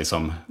eller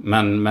liksom,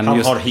 men han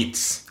just, har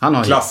hits. Han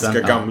har klassiska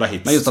hits, gamla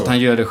hits. Men just att han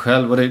gör det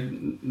själv, och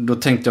då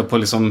tänkte jag på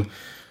liksom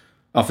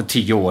för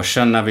 10 år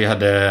sedan när vi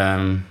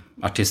hade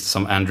artister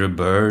som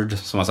Andrew Bird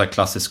som var så här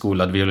klassiskt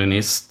skolad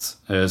violinist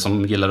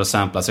som gillade att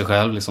sampla sig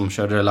själv, liksom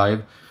körde det live.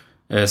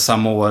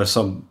 Samma år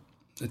som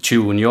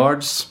Tune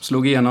Yards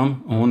slog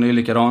igenom, och hon är ju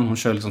likadan, hon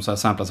kör liksom så här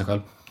sampla sig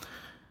själv.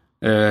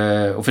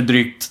 Och för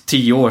drygt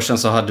 10 år sedan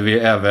så hade vi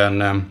även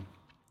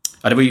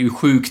det var ju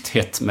sjukt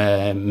hett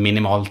med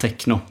minimal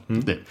techno.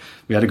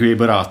 Vi hade Guy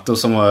Borato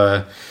som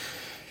var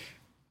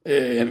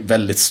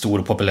väldigt stor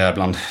och populär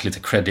bland lite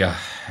creddiga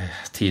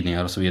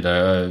tidningar och så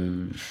vidare.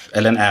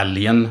 Eller en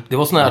Alien. Det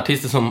var såna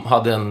artister som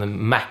hade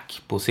en Mac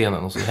på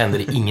scenen och så hände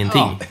det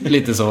ingenting.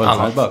 Lite så.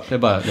 Det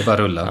bara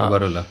rullar. Det bara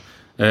rullar.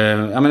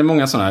 Men det är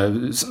många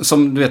sådana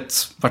som du vet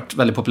varit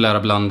väldigt populära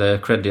bland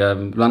creddiga,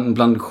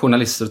 bland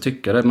journalister och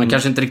tyckare, men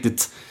kanske inte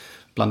riktigt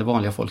bland det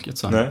vanliga folket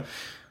så. Nej.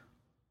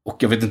 Och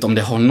jag vet inte om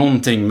det har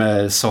någonting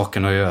med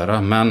saken att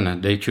göra,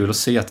 men det är kul att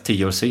se att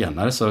 10 år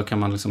senare så kan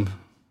man liksom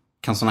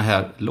kan såna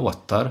här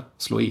låtar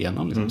slå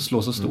igenom, liksom,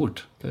 slå så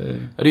stort. Det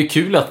är ju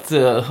kul att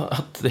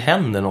det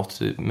händer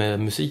något med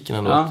musiken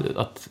ändå,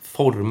 att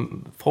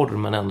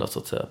formen ändras så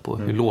att säga på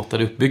hur låtar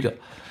är uppbyggda,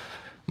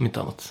 om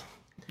inte annat.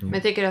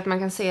 Men tycker du att man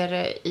kan se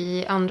det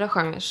i andra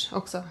genrer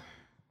också?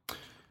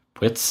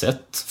 På ett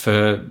sätt,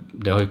 för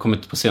det har ju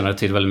kommit på senare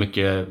tid väldigt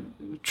mycket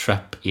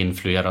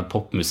trap-influerad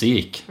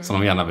popmusik som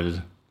de gärna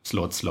vill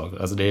slå ett slag.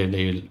 Alltså det är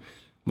ju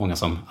många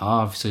som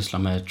vi sysslar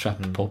med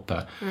trap-pop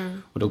här.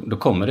 Och då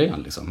kommer det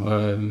igen liksom.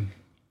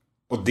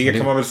 Och det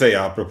kan man väl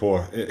säga,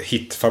 apropå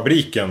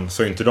hitfabriken,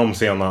 så är inte de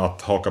sena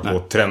att haka på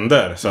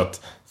trender. Så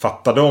att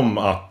fattar de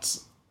att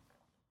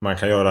man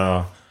kan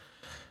göra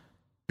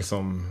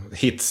liksom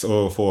hits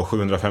och få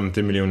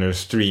 750 miljoner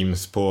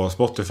streams på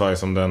Spotify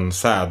som den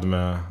Sad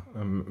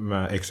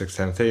med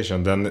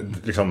XXXTentacion,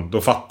 liksom,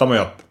 då fattar man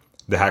ju att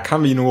det här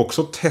kan vi nog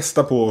också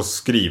testa på att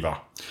skriva.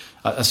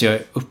 Alltså jag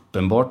är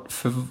uppenbart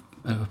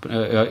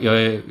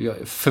jag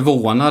är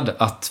förvånad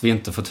att vi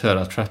inte fått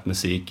höra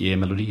trapmusik i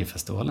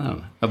Melodifestivalen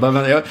än. Jag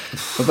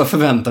bara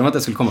förväntade mig att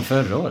det skulle komma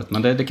förra året,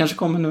 men det kanske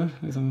kommer nu.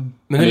 Liksom,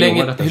 men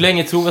hur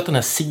länge tror vi att den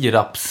här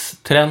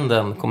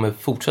sirapstrenden kommer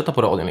fortsätta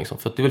på radion? Liksom?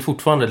 För att det är väl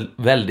fortfarande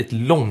väldigt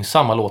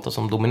långsamma låtar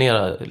som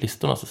dominerar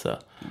listorna, så att säga.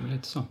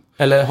 Lite så.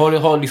 Eller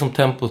har liksom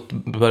tempot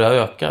börjat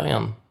öka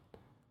igen?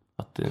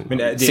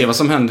 Se vad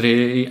som händer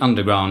i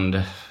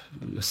underground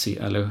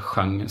eller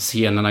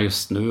scenerna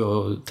just nu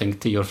och tänk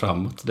 10 år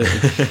framåt.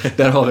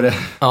 Där har vi det.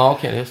 Ja,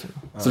 okej. Okay,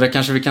 så där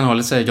kanske vi kan ha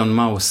lite så här John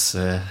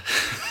Mouse.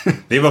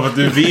 Det är bara för att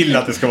du vill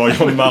att det ska vara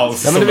John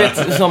Mouse. Ja, men du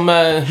vet, som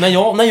när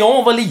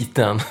jag var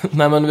liten,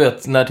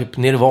 när typ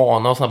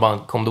Nirvana och såna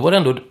band kom, då var det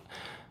ändå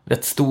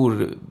rätt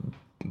stor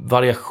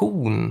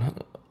variation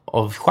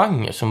av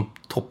genre som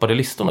toppade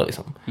listorna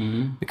liksom.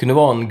 Det kunde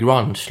vara en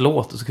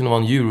grunge-låt, och så kunde det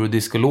vara en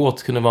eurodisco-låt,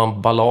 det kunde vara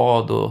en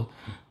ballad och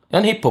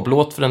en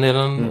hiphop-låt för den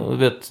delen.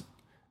 Och vet,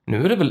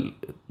 nu är det väl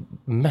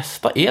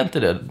mesta, är inte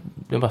det?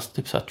 Det är mest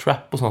typ så här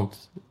trap och sånt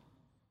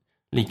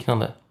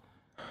liknande.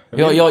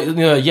 Jag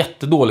är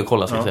jättedålig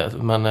kolla, ska jag säga.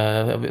 Men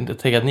jag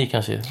tänker att ni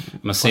kanske...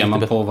 Men ser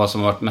man på vad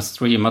som har varit mest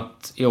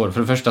streamat i år,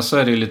 för det första så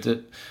är det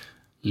ju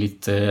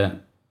lite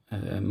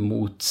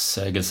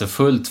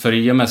motsägelsefullt, för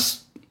i och med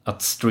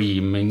att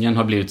streamingen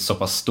har blivit så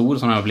pass stor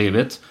som den har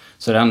blivit,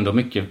 så är det ändå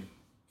mycket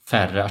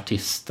färre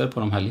artister på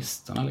de här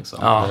listorna liksom.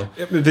 Ja.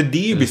 Det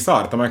är ju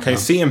bisarrt. Man kan ju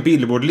se en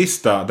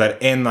Billboard-lista där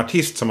en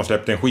artist som har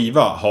släppt en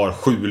skiva har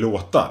 7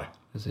 låtar.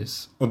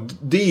 Precis. Och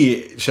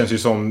det känns ju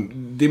som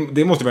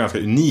det måste vara ganska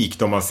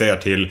unikt om man ser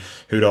till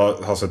hur det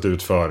har sett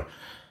ut för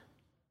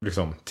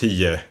liksom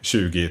 10,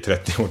 20,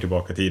 30 år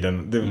tillbaka i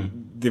tiden.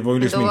 Det var ju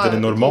liksom inte det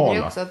normala. Det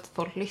betyder också att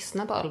folk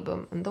lyssnar på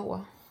album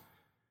ändå.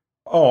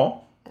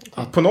 Ja.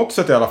 På något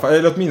sätt i alla fall.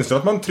 Eller åtminstone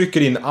att man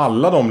trycker in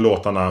alla de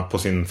låtarna på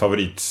sin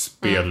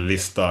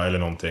favoritspellista eller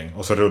någonting.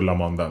 Och så rullar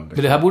man den.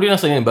 Men det här borde ju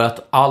nästan innebära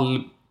att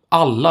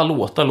alla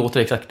låtar låter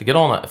exakt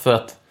likadana. För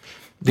att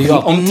det är ju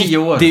alltid, om 10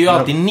 år. Det är ju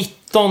alltid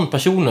 19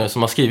 personer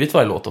som har skrivit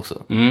varje låt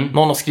också.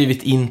 Någon har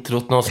skrivit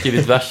introt, någon har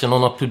skrivit versen,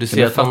 någon har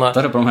producerat, någon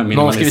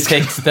har skrivit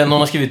texten, någon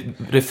har skrivit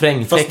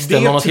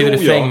refrängtexten, någon har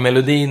skrivit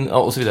refrängmelodin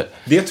och så vidare.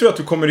 Det tror jag att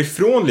du kommer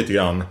ifrån lite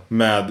grann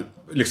med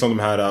liksom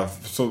de här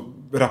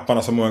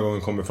rapparna som många gånger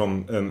kommer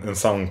från en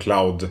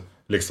Soundcloud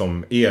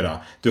liksom era.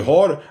 Du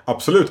har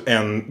absolut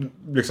en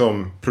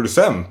liksom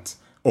producent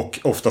och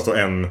oftast då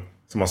en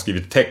som har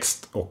skrivit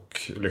text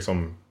och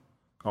liksom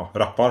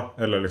rappar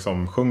eller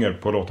liksom sjunger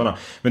på låtarna.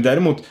 Men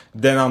däremot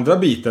den andra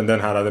biten,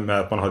 den här med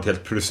att man har ett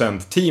helt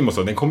producentteam och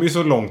så, den kommer ju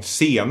så långt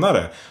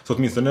senare. Så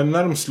åtminstone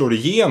när de slår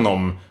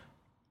igenom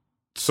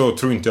så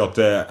tror inte jag att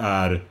det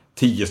är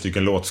 10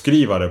 stycken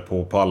låtskrivare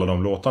på alla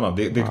de låtarna.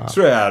 Det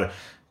tror jag är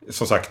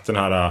som sagt den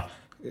här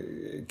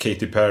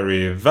Katy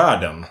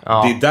Perry-världen.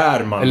 Ja. Det är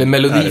där man... Eller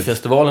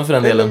Melodifestivalen för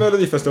den delen. Eller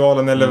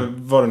Melodifestivalen eller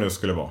vad det nu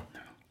skulle vara.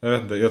 Jag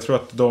vet inte, jag tror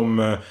att de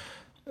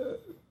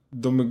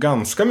är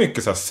ganska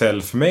mycket så här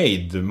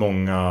self-made,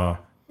 många,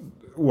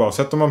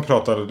 oavsett om man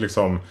pratar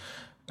liksom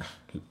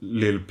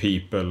Lil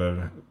Peep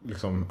eller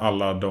liksom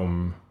alla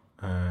de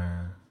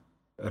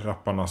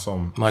rapparna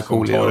som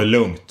tar det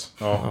lugnt.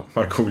 Ja,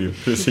 Markoolio,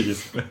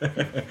 precis.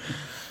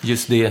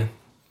 Just det.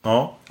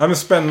 Ja, men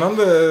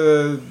spännande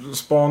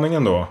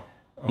spaningen då.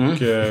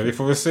 Och vi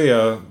får väl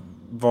se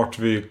vart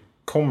vi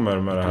kommer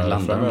med det här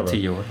framöver.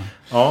 10 år.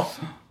 Ja,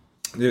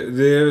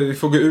 vi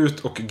får gå ut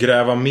och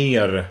gräva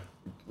mer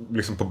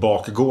liksom på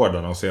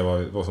bakgården och se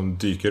vad som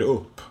dyker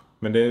upp.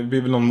 Men det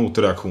blir väl någon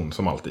motreaktion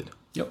som alltid.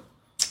 Ja.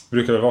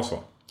 Brukar det vara så?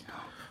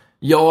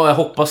 Ja, jag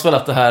hoppas väl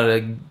att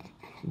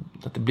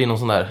det blir någon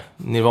sån där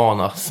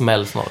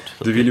Nirvana-smäll snart.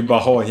 Du vill ju bara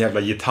ha en jävla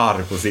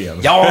gitarr på scen.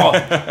 Ja!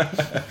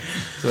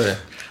 Så är det.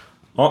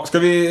 Ja, ska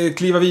vi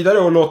kliva vidare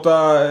och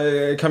låta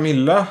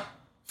Camilla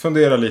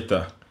fundera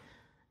lite?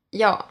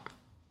 Ja,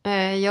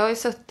 jag har ju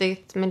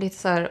suttit med lite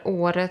så här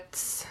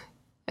årets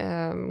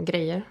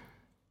grejer.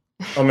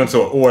 Ja, men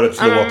så,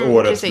 årets låt,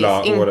 årets precis,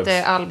 bla, inte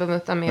årets... album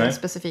utan mer Nej.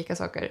 specifika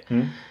saker.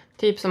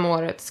 Typ som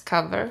årets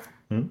cover.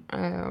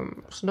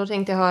 Så då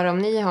tänkte jag höra om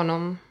ni har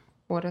någon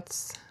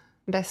årets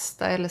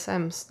bästa eller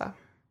sämsta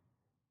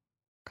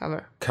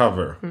cover.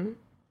 Cover.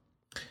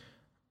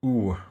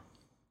 Det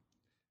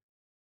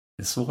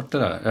är svårt det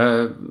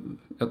där.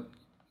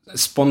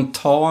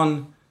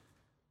 Spontan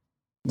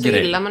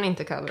grej. Gillar man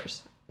inte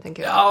covers,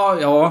 tänker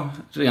jag. Ja,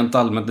 rent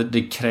allmänt.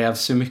 Det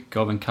krävs ju mycket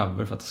av en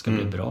cover för att det ska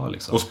bli bra.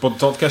 Liksom. Och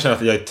spontant kan jag känna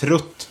att jag är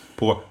trött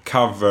på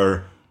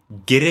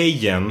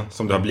cover-grejen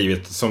som det har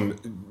blivit. Som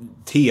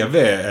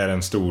TV är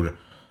en stor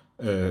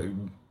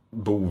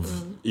bov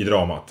i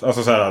dramat.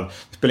 Alltså så här, det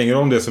spelar ingen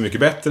roll om det är så mycket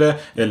bättre,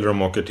 eller om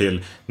man åker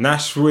till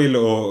Nashville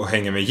och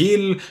hänger med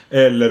Jill,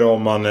 eller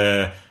om man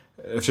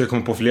försöker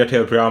komma på fler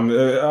tv-program.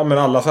 Men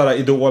alla så här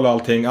Idol och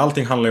allting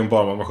handlar ju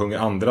bara om att man sjunger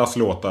andras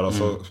låtar.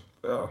 Alltså,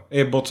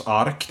 Ebbots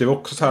ark, det var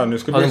också så här, nu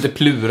ska vi inte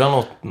plura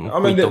något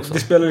men det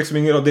spelar liksom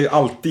ingen roll, det är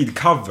alltid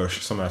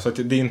covers som är, så att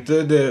det är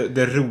inte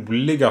det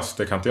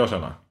roligaste, kan inte jag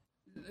känna.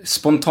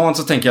 Spontant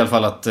så tänker jag i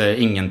alla fall att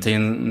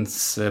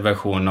Ingentings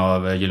version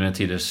av Gyllene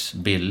Tiders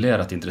Billy är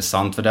rätt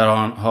intressant, för där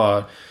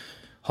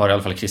har i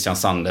alla fall Christian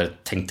Sander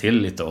tänkt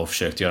till lite och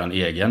försökt göra en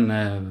egen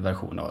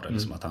version av det.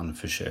 Liksom att han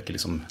försöker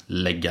liksom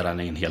lägga den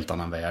i en helt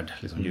annan värld,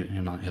 liksom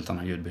en helt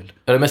annan ljudbild.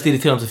 Det mest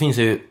irriterande som finns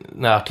är ju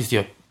när artister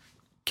gör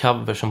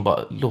cover som bara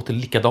låter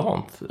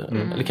likadant.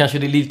 Eller kanske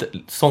det är lite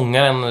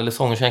sångaren eller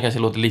sångersen kanske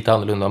låter lite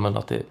annorlunda, men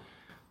att det är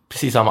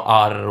precis samma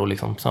arr och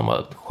liksom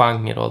samma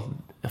genre och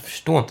jag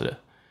förstår inte det.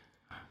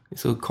 Det är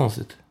så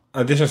konstigt.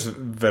 Ja, det känns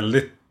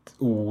väldigt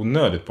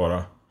onödigt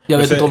bara. Jag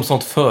vet inte om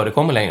sånt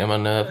förekommer längre,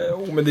 men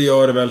men det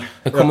gör det väl.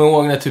 Jag kommer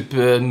ihåg när typ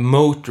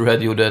Motörhead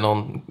gjorde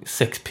någon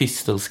Sex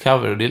Pistols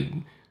cover, och det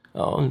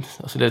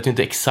alltså det är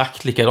inte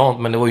exakt likadant,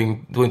 men det var ju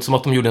inte som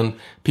att de gjorde en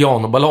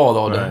pianoballad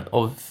av det,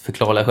 av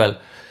förklarliga skäl.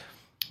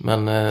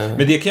 Men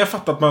det kan jag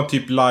fatta, att man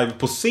typ live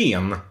på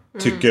scen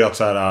tycker att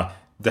så här,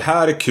 det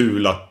här är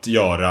kul att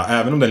göra,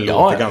 även om den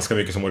låter ganska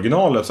mycket som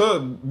originalet.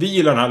 Så vi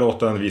gillar den här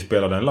låten, vi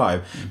spelar den live.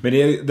 Men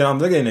den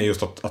andra grejen är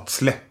just att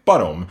släppa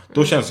dem.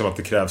 Då känns det som att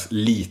det krävs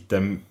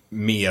lite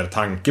mer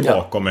tanke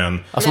bakom en.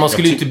 Alltså man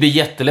skulle ju inte bli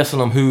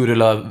jätteledsen om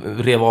Hurula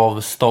rev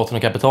av staten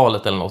och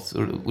kapitalet eller något,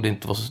 och det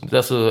inte var så,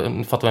 alltså,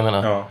 fattar vad jag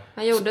menar. Ja.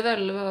 Han gjorde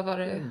väl, vad var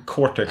det?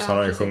 Cortex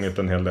har ju sjungit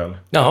en hel del.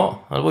 Jaha,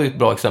 det var ju ett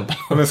bra exempel.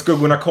 Ja, men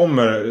Skuggorna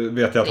kommer,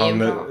 vet jag att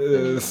han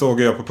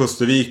såg jag på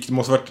Pustervik.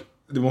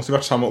 Det måste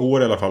varit samma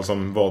år i alla fall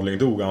som Wadling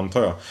dog,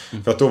 antar jag.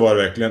 För att då var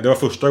det verkligen, det var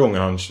första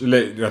gången han, eller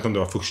jag vet inte om det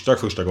var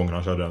första gången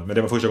han körde den, men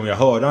det var första gången jag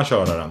hörde han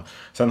köra den.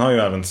 Sen har han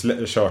ju även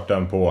kört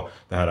den på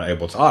det här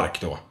Ebbots ark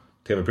då,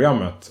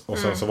 tv-programmet. Och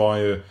sen så var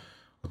han ju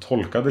och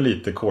tolkade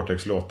lite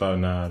Cortex-låtar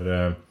när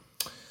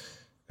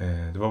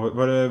det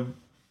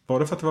var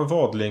det för att det var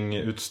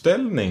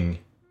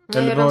Wadling-utställning?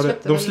 Eller var det,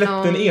 de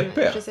släppte en EP?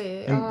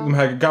 Precis, de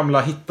här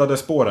gamla hittade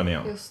spåren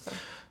igen. Just det.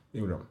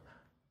 Gjorde de.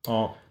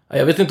 Ja.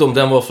 Jag vet inte om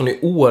den var från i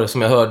år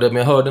som jag hörde, men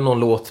jag hörde någon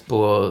låt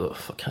på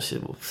kanske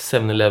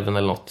 7-Eleven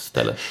eller något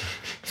ställe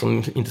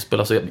som inte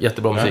spelar så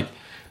jättebra musik.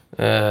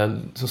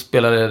 Som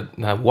spelade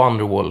den här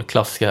Wonderwall,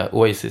 klassiska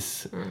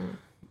Oasis.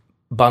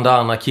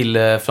 Bandana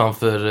kille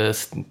framför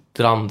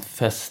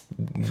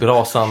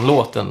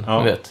strandfest-brasan-låten,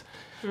 du vet.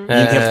 Det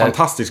är en helt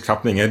fantastisk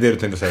tappning, är det du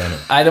tänkte säga nu?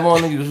 Nej, det var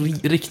en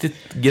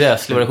riktigt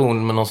gräslig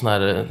version med någon sån här,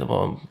 det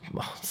var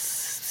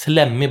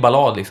slemmig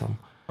ballad liksom.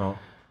 Ja.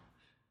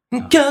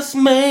 Cause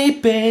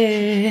maybe.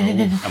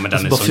 Ja, men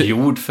den är så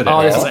gjord för det.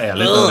 Alltså,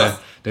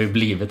 det har ju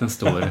blivit en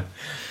stor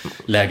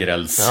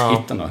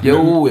lägereldshit.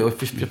 Jo, jag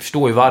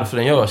förstår ju varför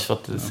den görs, för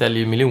att det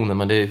säljer miljoner,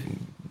 men det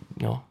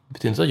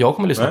betyder inte så att jag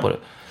kommer lyssna på det.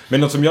 Men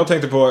något som jag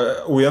tänkte på,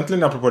 och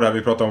egentligen apropå det här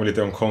vi pratade om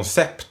lite om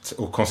koncept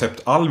och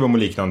konceptalbum och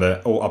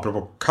liknande, och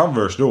apropå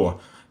covers då,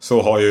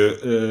 så har ju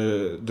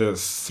det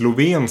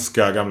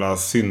slovenska gamla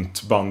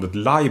syntbandet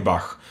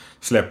Laibach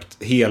släppt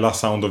hela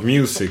Sound of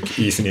Music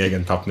i sin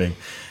egen tappning.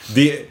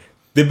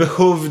 Det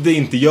behövde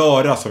inte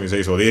göra, som vi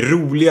säger så. Det är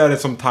roligare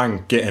som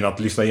tanke än att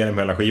lyssna igenom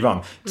hela skivan.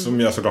 Som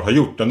jag såklart har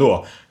gjort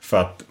ändå, för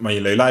att man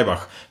gillar ju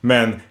Laibach.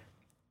 Men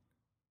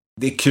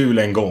det är kul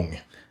en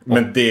gång.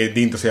 Men det är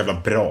inte så jävla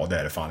bra, det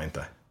är det fan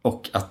inte.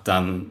 Och att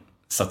den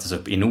sattes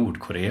upp i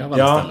Nordkorea av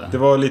alla ställen. Det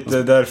var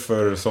lite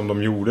därför som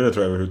de gjorde det,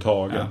 tror jag,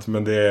 överhuvudtaget. Ja.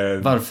 Men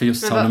varför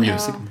just Sound of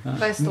Music?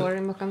 Vad är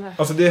storyn bakom det?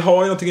 Alltså det har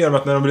ju någonting att göra med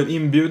att när de blev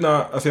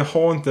inbjudna, alltså jag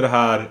har inte det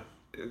här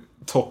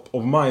top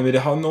of mind, men det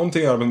har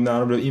någonting att göra med när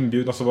de blev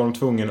inbjudna, så var de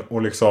tvungna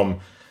att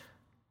liksom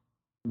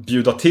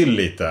bjuda till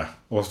lite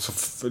och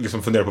så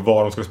liksom fundera på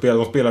vad de skulle spela.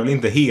 De spelar väl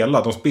inte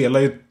hela, de spelar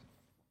ju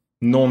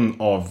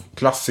någon av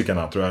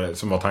klassikerna, tror jag,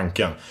 som var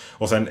tanken.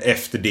 Och sen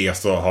efter det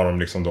så har de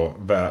liksom då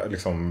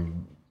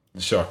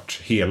kört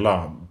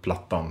hela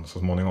plattan så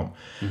småningom.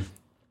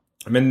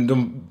 Men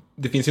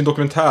det finns ju en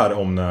dokumentär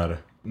om när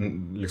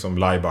liksom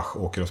Laibach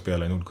åker och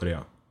spelar i Nordkorea.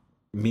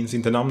 Minns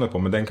inte namnet på,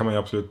 men den kan man ju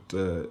absolut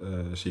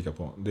kika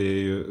på. Det är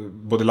ju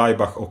både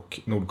Laibach och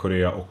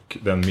Nordkorea, och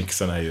den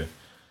mixen är ju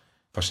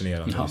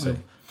fascinerande i sig.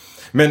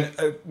 Men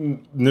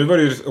nu var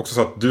det ju också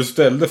så att du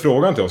ställde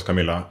frågan till oss,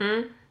 Camilla,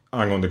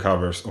 angående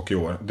covers och i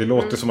år. Det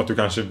låter som att du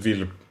kanske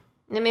vill...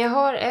 Nej, men jag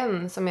har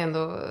en som jag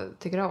ändå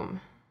tycker om.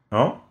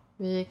 Ja.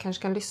 Vi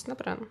kanske kan lyssna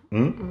på den.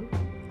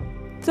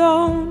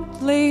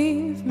 Don't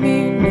leave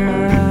me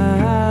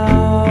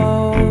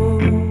now.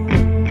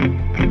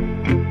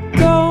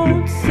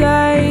 Don't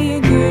say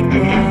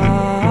goodbye.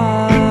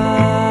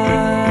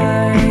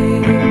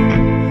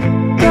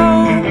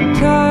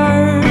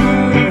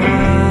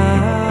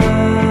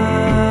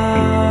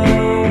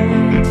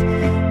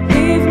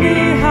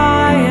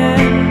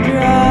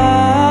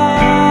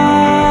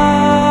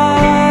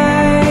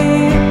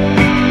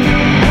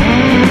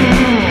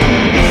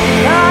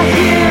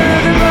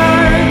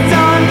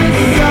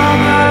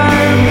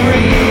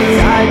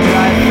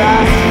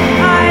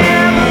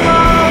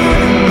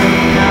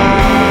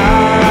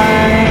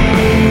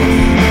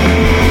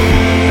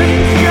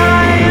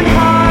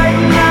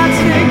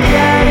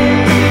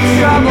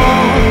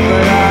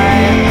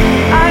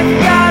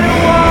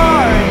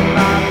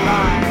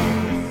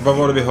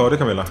 det vi hörde,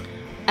 Camilla?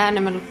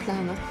 Animal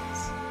Planet.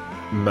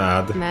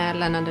 Med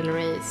Lana Del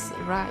Reys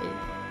Ride.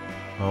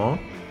 Ja.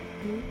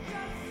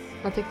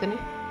 Vad tyckte ni?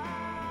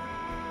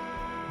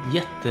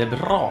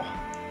 Jättebra.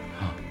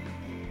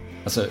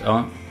 Alltså,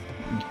 ja.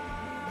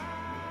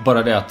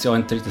 Bara det att jag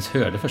inte riktigt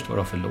hörde först vad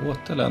det var för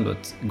låt, eller ändå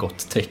ett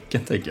gott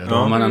tecken, tänker jag. Då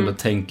har man ändå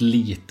tänkt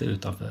lite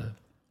utanför.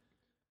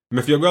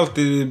 Men för jag går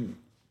alltid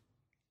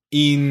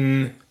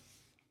in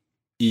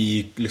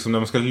i, liksom när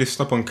man ska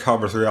lyssna på en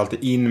cover så går jag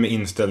alltid in med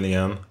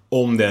inställningen,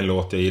 om det är en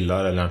låt jag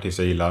gillar eller en artist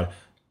jag gillar,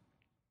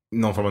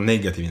 någon form av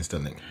negativ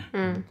inställning.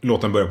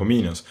 Låten börjar på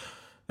minus.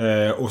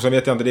 Och sen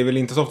vet jag inte, det är väl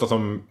inte så ofta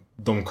som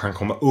de kan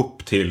komma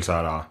upp till så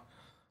här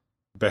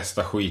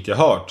bästa skit jag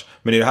hört.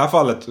 Men i det här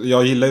fallet,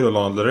 jag gillar ju då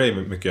Lana Del Rey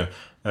mycket.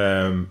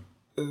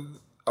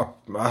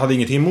 Jag hade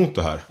ingenting emot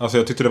det här. Alltså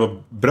jag tyckte det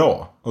var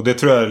bra. Och det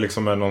tror jag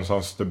liksom är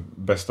någonstans det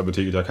bästa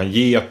betyget jag kan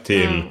ge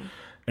till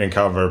en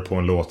cover på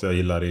en låt jag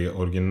gillar i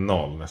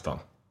original nästan.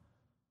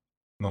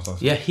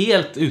 Någonstans. Jag är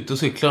helt ute och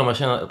cyklar om jag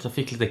känner att jag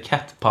fick lite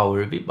cat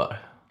power-vibbar.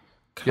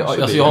 Jag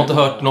har inte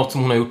hört något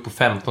som hon har gjort på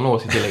 15 år,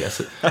 till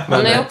tilläggas. Hon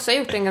har ju också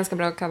gjort en ganska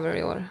bra cover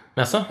i år.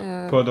 Nästa?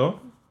 På då?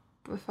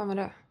 Vad fan var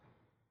det?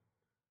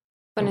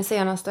 Vad är den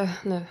senaste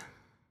nu?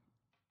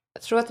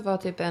 Jag tror att det var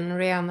typ en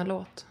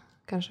Rihanna-låt,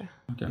 kanske.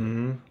 Okay.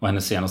 Och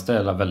hennes senaste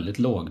är väldigt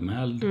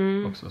lågmäld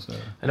också. Så.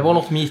 Det var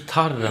något med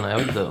gitarrerna, jag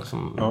vet inte,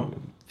 som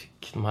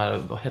fick de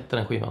här, vad hette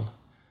den skivan?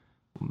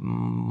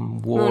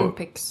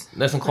 Moonpix.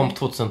 Det som kom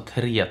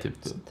 2003 typ.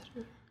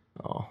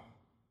 Ja.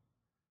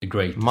 The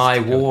Great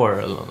My War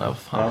eller något. Ja,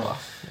 fan va?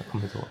 Jag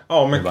kommer inte ihåg.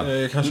 Ja,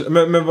 men kanske.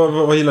 Men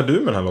vad gillar du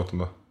med den här låten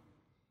då?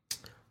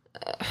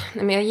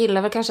 Nej, men jag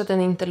gillar väl kanske att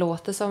den inte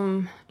låter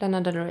som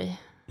Lana Del Rey.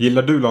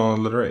 Gillar du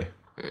Lana Del Rey?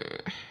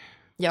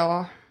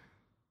 Ja.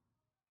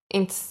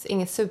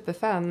 Inget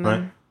superfan, men...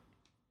 Nej.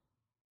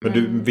 Men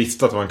du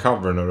visste att det var en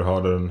cover när du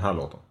hörde den här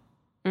låten?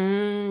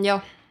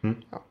 Ja.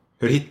 Ja.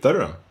 Hur hittade du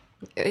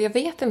den? Jag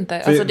vet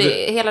inte. Alltså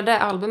hela det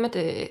albumet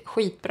är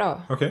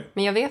skitbra. Okay.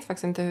 Men jag vet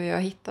faktiskt inte hur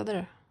jag hittade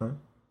det. Nej.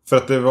 För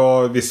att det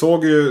var...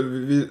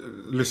 Vi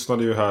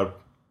lyssnade ju här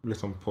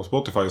liksom på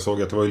Spotify och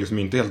såg att det var ju liksom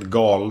inte helt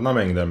galna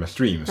mängder med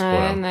streams på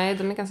den. Nej,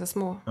 de är ganska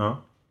små.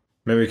 Ja.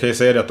 Men vi kan ju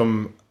säga det att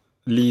de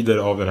lider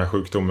av den här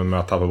sjukdomen med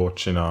att tappa bort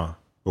sina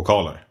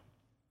vokaler.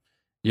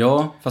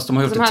 Ja, fast de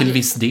har gjort det till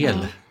viss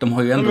del. De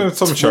har ju ändå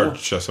som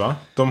Churches, va?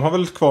 De har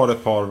väl kvar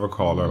ett par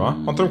vokaler, va?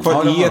 Har inte de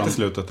kvar till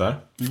slutet där?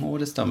 Ja,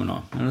 det stämmer nog.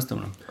 Ja, det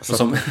stämmer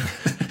nog.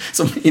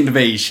 Som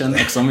Invasion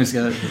också, om vi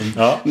ska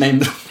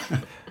nämna.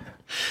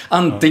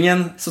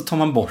 Antingen så tar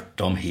man bort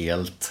dem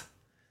helt,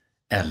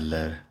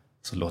 eller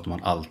så låter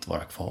man allt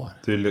vara kvar.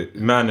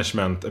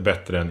 Management är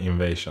bättre än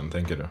Invasion,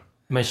 tänker du?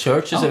 Men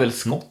Churches är väl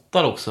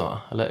skottar också,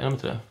 va? Eller är de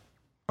inte det?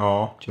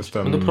 Ja, det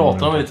stämmer. Men då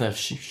pratar de lite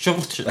så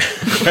här.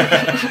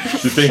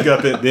 Du tänker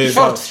att det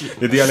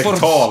är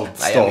dialektalt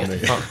stavning.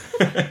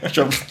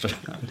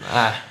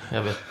 Nej,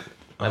 jag vet.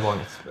 Det var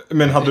inget.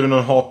 Men hade du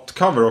någon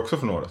hot-cover också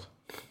för året?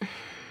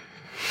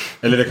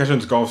 Eller det kanske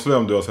inte ska avslöja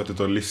om du har sett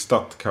och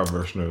listat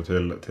covers nu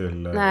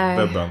till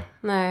webben.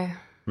 Nej.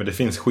 Men det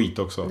finns skit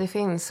också. Det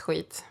finns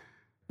skit.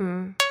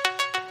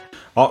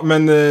 Ja,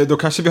 men då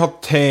kanske vi har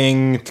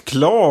tänkt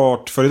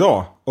klart för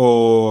idag.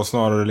 Och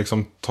snarare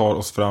liksom tar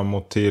oss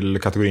framåt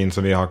till kategorin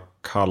som vi har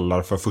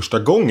kallar för första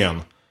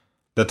gången.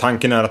 Där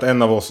tanken är att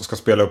en av oss ska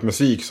spela upp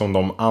musik som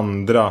de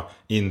andra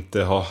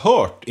inte har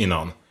hört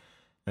innan.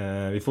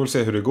 Vi får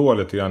se hur det går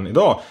lite grann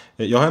idag.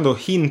 Jag har ändå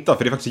hintat,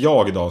 för det är faktiskt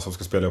jag idag som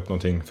ska spela upp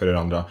någonting för er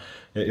andra.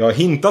 Jag har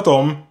hintat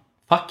om...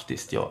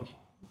 Faktiskt jag.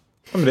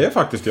 Ja, men det är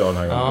faktiskt jag den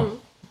här gången.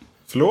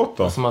 Förlåt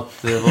då. Som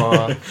att det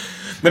var...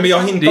 Nej, men jag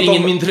har hintat det är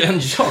ingen om... mindre än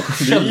jag.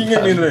 Det är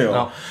ingen mindre än jag.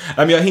 Ja.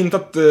 Nej, men jag har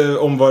hintat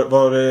om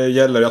vad det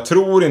gäller. Jag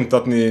tror inte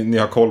att ni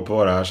har koll på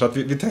vad det är. Så att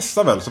vi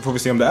testar väl, så får vi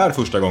se om det är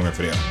första gången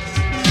för er.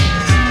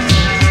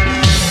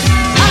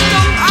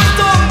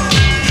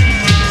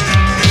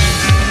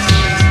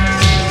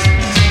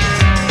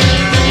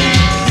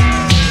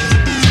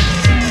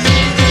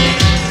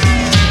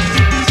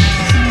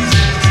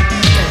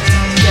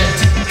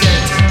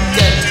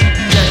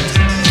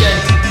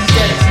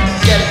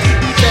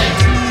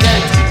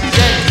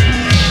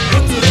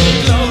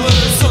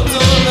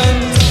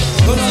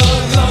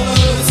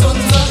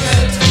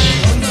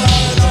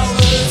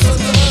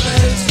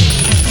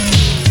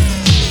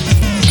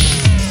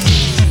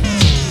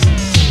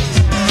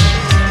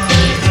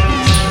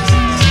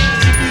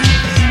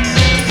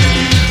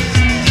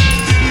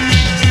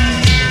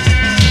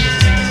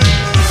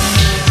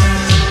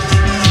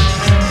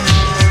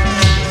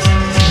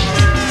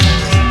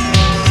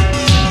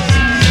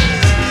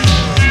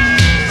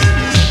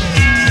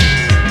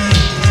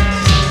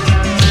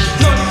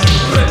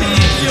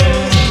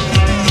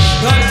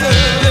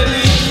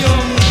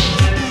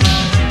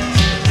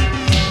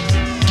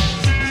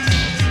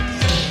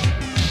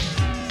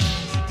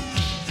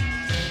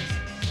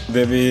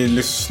 Det vi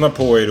lyssnar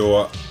på är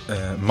då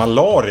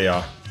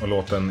Malaria och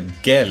låten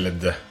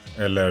Geld,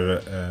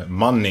 eller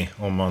Money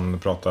om man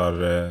pratar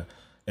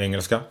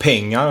engelska.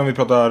 Pengar om vi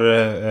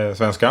pratar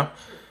svenska.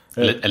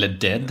 Eller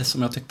Dead,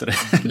 som jag tyckte det.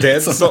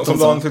 Dead, som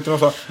Dan tyckte de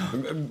sa.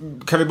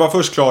 Kan vi bara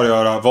först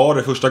klargöra, var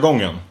det första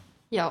gången?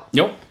 Ja.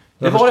 Jo.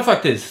 Det var det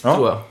faktiskt,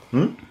 tror jag.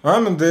 Ja,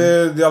 men det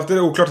är alltid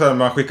oklart här.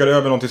 Man skickar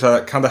över någonting så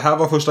här. Kan det här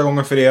vara första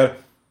gången för er?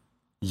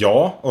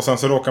 Ja. Och sen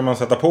så råkar man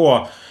sätta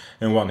på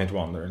en one-hit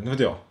wonder. Det vet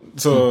jag.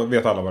 Så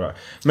vet alla vad det är.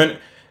 Men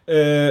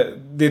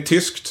det är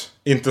tyskt.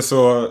 Inte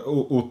så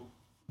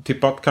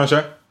otippat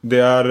kanske. Det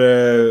är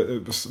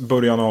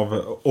början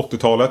av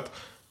 80-talet.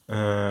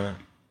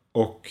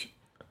 Och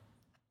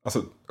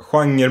alltså,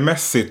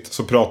 genremässigt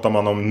så pratar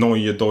man om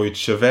Neue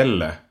Deutsche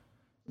Welle.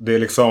 Det är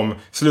liksom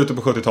slutet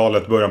på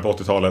 70-talet, början på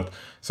 80-talet.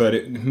 Så är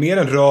det mer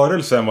en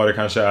rörelse än vad det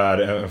kanske är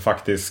en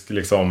faktisk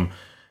liksom,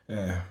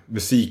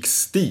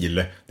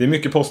 musikstil. Det är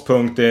mycket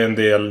postpunk, det är en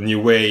del new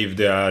wave,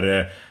 det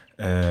är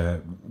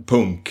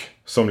punk.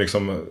 Som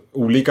liksom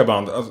olika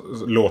band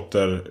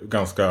låter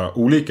ganska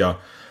olika.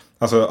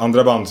 Alltså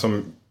andra band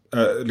som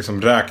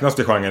liksom räknas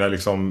till genren är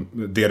liksom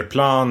Der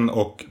Plan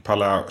och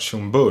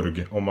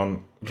Palaschumbürg, om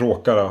man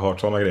råkar ha hört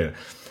sådana grejer.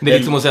 Det är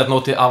liksom att säga att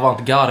något är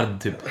avantgarde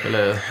typ,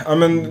 eller ja,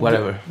 men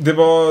whatever. Det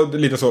var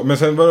lite så. Men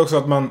sen var det också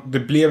att det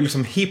blev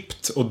liksom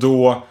hippt, och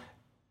då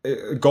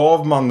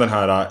gav man den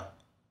här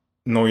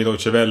Neue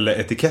Deutsche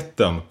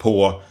Welle-etiketten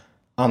på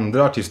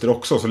andra artister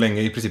också, så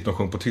länge i princip de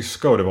sjöng på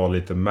tyska, och det var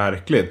lite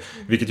märkligt.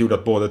 Vilket gjorde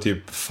att både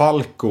typ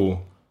Falco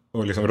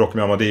och liksom Rock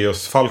med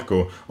Amadeus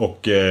Falco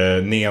och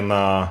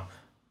Nena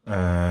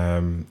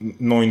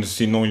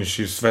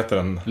 90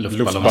 svetten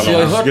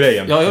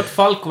luftballonsgrejen. Jag har hört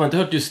Falco, men inte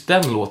hört just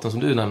den låten som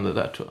du nämnde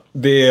där, tror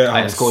jag. Det är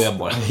nej, jag skojar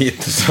bara.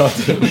 Hit, så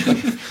att,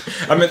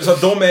 ja, men, så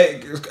att de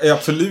är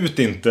absolut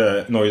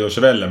inte Neue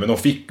Deutsche Welle, men de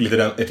fick lite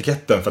den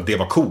etiketten för att det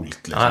var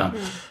coolt liksom.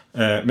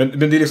 Men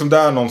det är liksom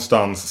där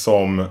någonstans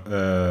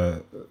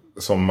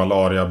som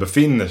Malaria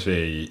befinner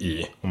sig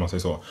i, om man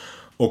säger så.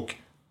 Och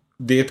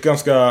det är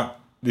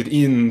ett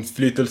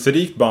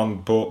inflytelserikt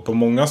band på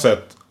många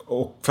sätt.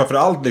 Och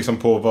framförallt liksom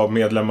på vad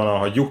medlemmarna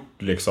har gjort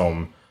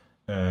liksom,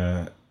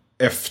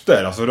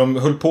 efter. Alltså de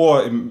höll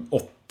på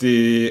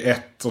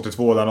 81,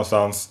 82 där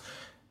någonstans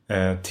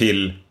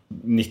till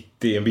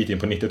 90, en bit in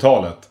på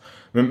 90-talet.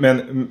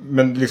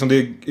 Men liksom det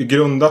är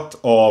grundat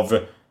av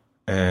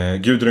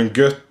Gudrun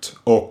Gött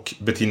och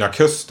Bettina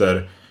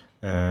Köster.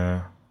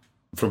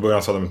 Från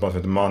början så hade de ett band som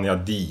heter Mania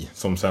Di,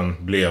 som sen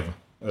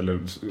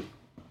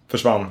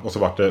försvann, och så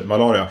var det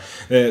Malaria.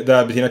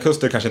 Där Bettina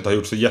Köster kanske inte har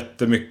gjort så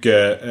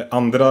jättemycket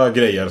andra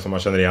grejer som man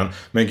känner igen.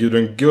 Men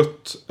Gudrun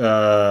Gött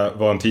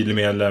var en tidig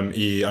medlem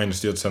i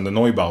Einstürzende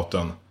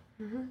Neubauten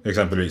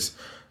exempelvis.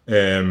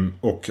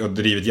 Och har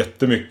drivit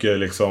jättemycket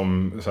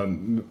liksom,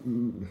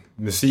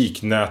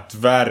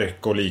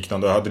 musiknätverk och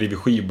liknande, och har drivit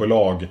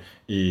skivbolag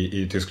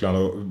i Tyskland,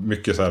 och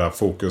mycket så här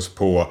fokus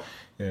på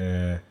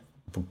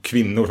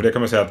kvinnor. För det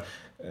kan man säga att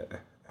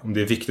om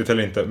det är viktigt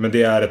eller inte, men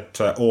det är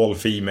ett all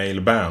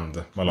female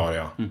band,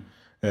 Malaria.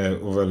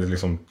 Och väldigt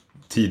liksom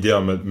tidiga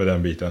med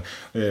den biten.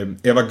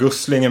 Eva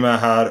Gussling är med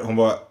här. Hon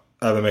var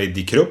även med i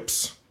Die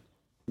Krups.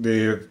 Det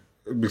är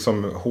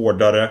liksom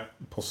hårdare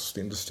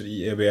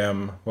postindustri,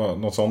 EBM,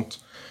 något sånt.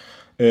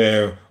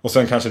 Och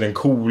sen kanske den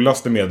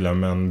coolaste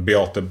medlemmen,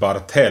 Beate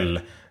Bartel,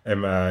 är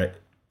med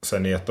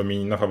sen i ett av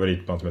mina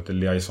favoritband som heter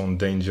Liaison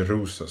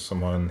Dangerosos,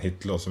 som har en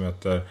hitlåt som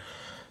heter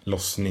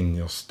Los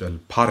Niños del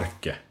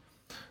Parque.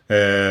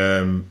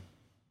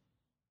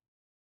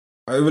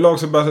 Överlag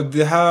så bara,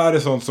 det här är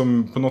sånt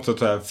som på något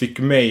sätt här fick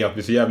mig att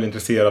bli så jävla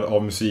intresserad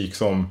av musik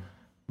som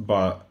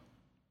bara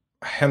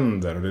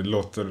händer, och det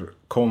låter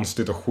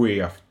konstigt och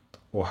skevt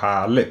och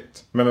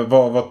härligt. Men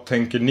vad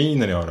tänker ni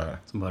när ni hör det här?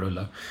 Som bara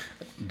rullar.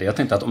 Det jag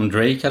tänkte att om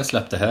Drake hade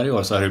släppt det här i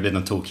år så hade det blivit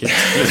en tokhit.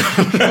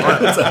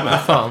 Men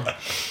fan.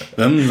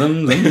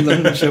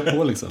 Den kör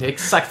på liksom. Det är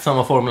exakt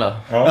samma formula.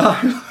 Ja.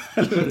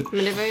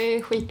 Men det var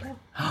ju skitbra.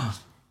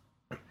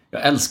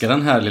 Jag älskar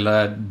den här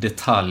lilla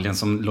detaljen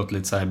som låter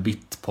lite så här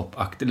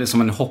bitpop-aktig. Det är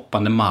som en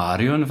hoppande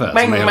Mario ungefär.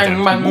 Bang, bang,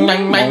 bang,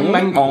 bang,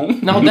 bang, bang.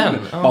 Nå, den.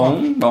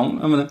 Bang, bang.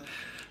 Ja, men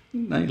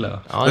den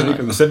gillar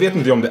jag. Så jag vet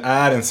inte om det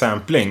är en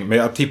sampling, men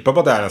jag tippar på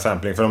att det är en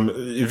sampling. För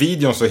i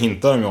videon så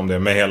hintar de om det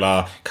med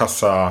hela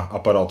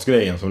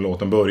kassaapparatsgrejen som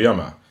låten börjar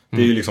med.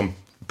 Det är ju liksom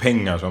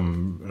pengar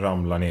som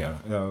ramlar ner.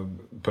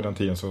 På den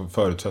tiden så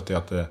förutsätter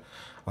jag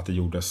att det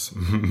gjordes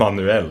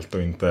manuellt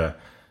och inte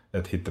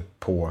ett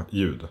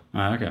hittepå-ljud.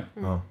 Ah, okay.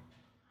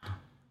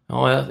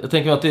 Ja, jag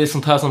tänker att det är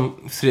sånt här som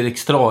Fredrik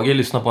Strage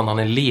lyssnar på när han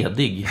är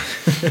ledig.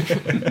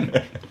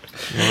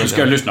 Du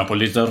ska lyssna på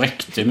lite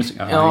riktig musik.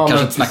 Kanske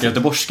inte snacka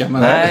göteborgska,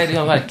 men... Nej, det är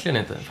jag verkligen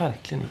inte.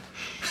 Verkligen inte.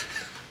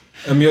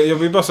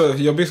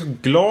 Jag blir så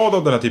glad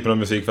av den här typen av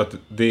musik, för att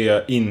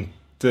det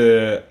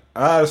inte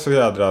är så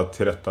jädra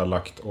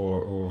tillrättalagt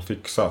och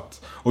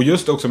fixat. Och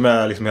just också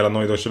med liksom hela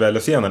Neue Deutsche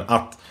Welle-scenen,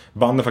 att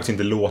banden faktiskt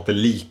inte låter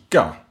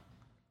lika.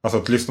 Alltså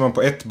att lyssnar man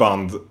på ett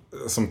band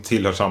som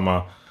tillhör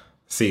samma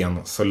scen,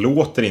 så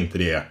låter inte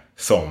det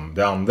som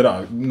det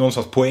andra.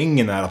 Någonstans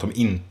poängen är att de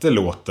inte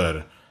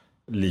låter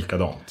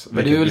likadant.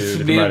 Men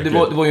det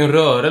var ju en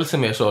rörelse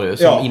mer, sa du,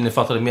 som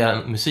innefattade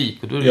mer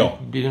musik, och då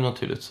blir det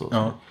naturligt så.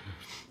 Ja.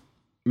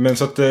 Men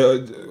så att,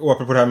 och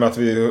apropå det här med att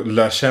vi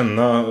lär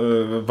känna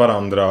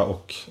varandra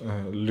och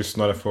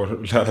lyssnare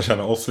får lära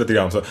känna oss lite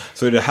grann,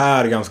 så är det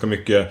här ganska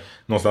mycket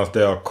någonstans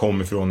där jag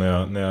kom ifrån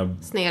när jag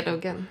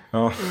Sneduggen.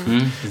 Ja.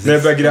 När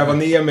jag började gräva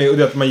ner mig och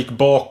det att man gick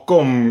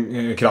bakom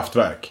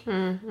Kraftwerk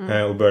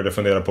och började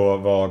fundera på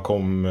vad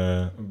kom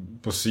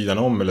på sidan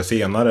om eller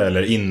senare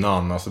eller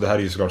innan. Alltså det här är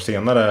ju såklart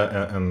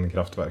senare än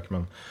Kraftwerk,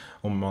 men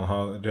om man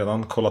har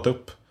redan kollat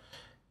upp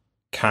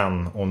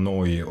Kann och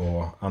Neu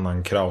och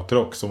annan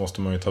krautrock så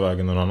måste man ju ta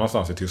vägen någon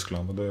annanstans i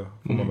Tyskland och det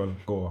får man väl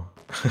gå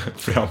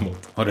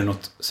framåt. Har du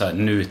något så här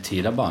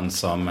nutida band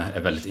som är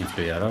väldigt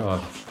influerade av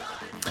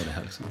det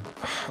här liksom?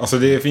 Alltså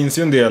det finns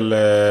ju en del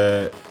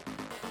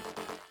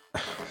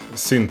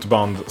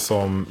syntband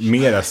som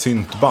mer är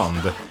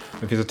syntband.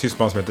 Det finns ett tyst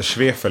band som heter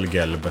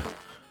Schwefelgelb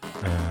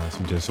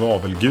som betyder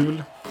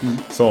svavelgul,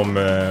 som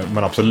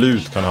man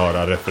absolut kan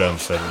höra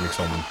referenser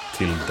liksom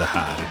till det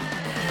här.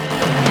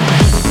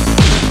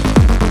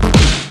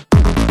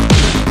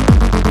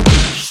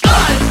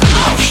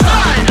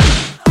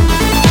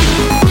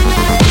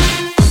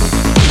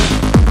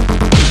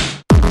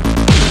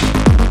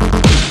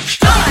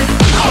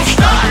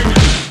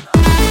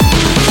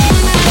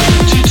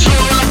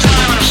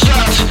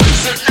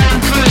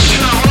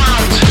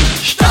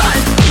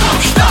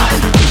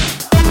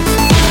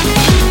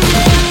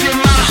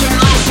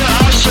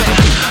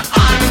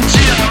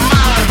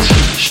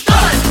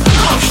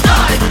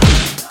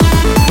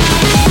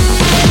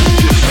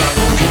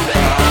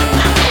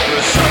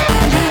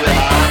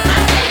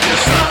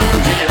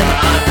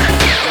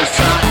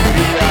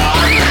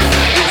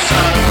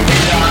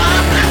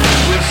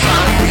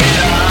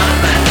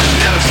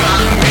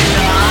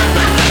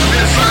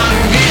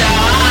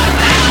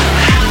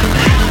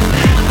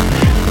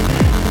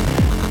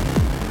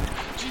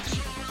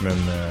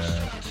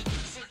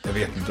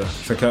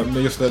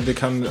 Men just det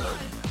kan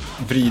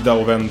vrida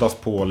och vändas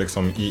på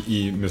liksom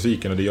i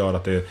musiken och det gör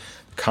att det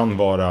kan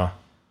vara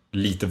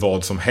lite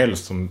vad som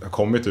helst som har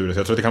kommit ur det. Så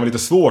jag tror att det kan vara lite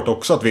svårt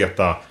också att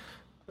veta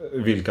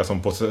vilka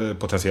som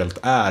potentiellt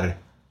är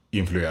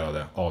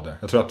influerade av det.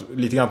 Jag tror att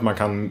lite grann att man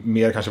kan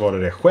mer kanske vara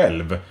det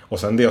själv och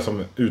sen det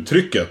som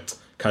uttrycket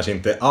kanske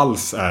inte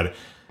alls är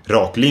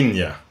rak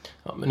linje.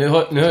 Ja, men nu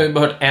har jag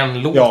bara hört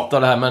en låt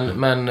av det här,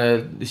 men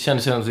det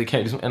kändes som att det kan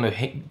liksom ändå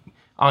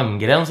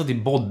angränsat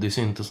till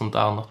bodysynt och sånt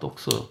annat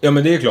också. Ja,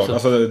 men det är klart. Så.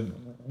 Alltså,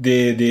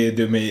 de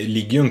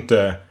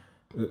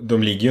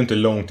ligger ju inte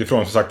långt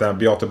ifrån. Som sagt, det här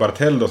Beate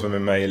Bartel då, som är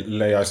med i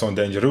Liaison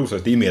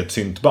Dangerousas, det är mer ett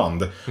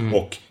syntband.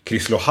 Och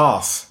Chris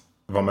Lohaas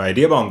var med i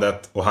det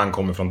bandet och han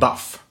kommer från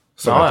DAF.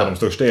 Som ett av de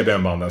största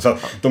EBM-banden. Så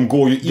att de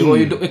går ju in. Det var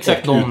ju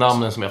exakt de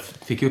namnen som jag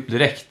fick upp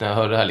direkt när jag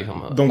hörde det här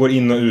liksom. De går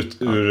in och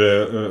ut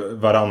ur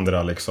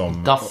varandra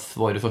liksom. DAF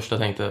var ju det första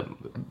jag tänkte.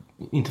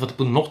 Inte för att det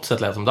på något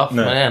sätt lät som DAF,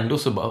 men ändå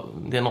så bara,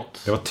 det är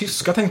något. Det var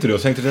tyska tänkte du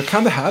och tänkte,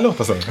 kan det här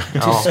låta så?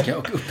 Tyska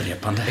och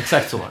upprepande.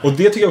 Exakt så. Och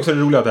det tycker jag också är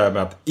roligt, det här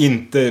med att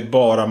inte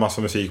bara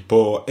massa musik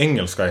på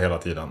engelska hela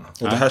tiden.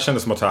 Och det här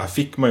kändes som att så här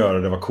fick man göra,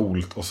 det var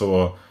coolt och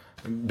så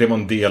det var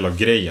en del av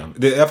grejen.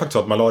 Det är faktiskt så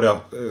att Malaria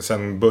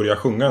sen började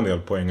sjunga en del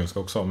på engelska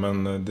också,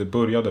 men det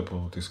började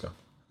på tyska.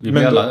 Vi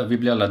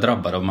blir alla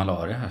drabbade av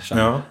malaria här sen.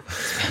 Ja.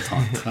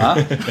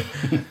 Spontant.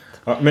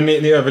 Ja, men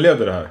ni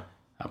överlevde det här?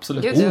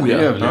 Absolut. Jag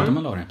överlevde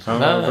malaria.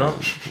 Ja, bra.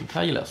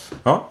 Tailess.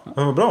 Ja,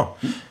 det var bra.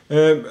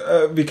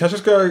 Vi kanske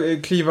ska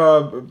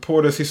kliva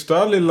på det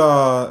sista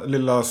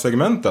lilla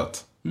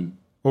segmentet.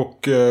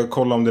 Och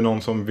kolla om det är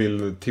någon som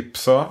vill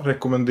tipsa,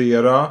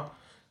 rekommendera,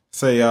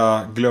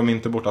 säga glöm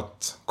inte bort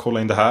att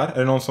kolla in det här. Är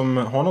det någon som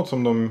har något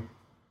som de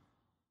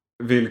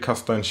vill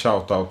kasta en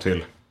shoutout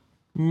till?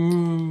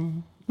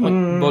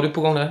 Var du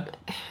på gång där?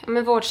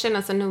 Men vårt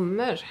senaste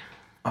nummer,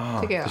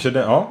 tycker jag.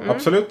 Ja,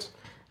 absolut.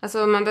 Alltså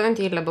man behöver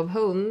inte gilla Bob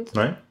Hund.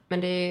 Nej.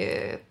 Men det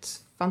är ett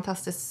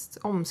fantastiskt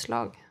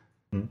omslag.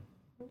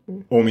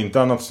 Och om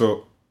inte annat så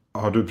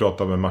har du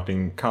pratat med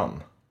Martin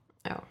Kann.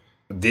 Ja.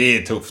 Det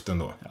är tufft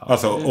ändå. Ja,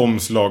 alltså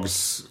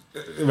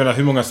jag menar,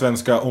 hur många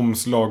svenska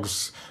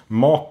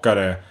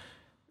omslagsmakare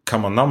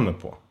kan man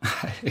namnet på?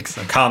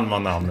 Exakt. Kan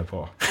man namnet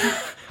på?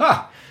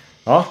 Ja,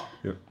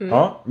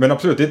 ja, men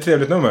absolut, det är ett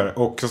trevligt nummer.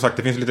 Och som sagt,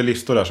 det finns lite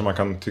listor där som man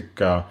kan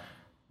tycka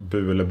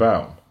bu eller bä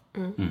om.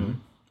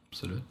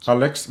 Absolut.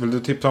 Alex, vill du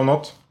tipsa om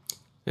något?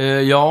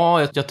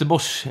 Ja,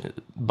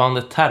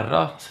 Göteborgsbandet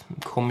Terra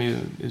kom ju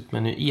ut med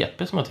en ny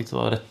EP som jag tyckte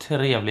var rätt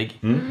trevlig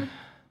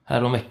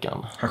här om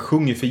veckan. Han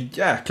sjunger för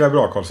jäkla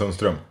bra, Carl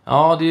Sundström.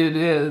 Ja,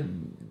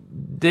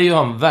 det gör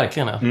han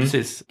verkligen.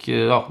 Precis.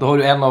 Ja, då har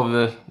du en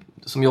av,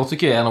 som jag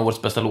tycker är en av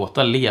årets bästa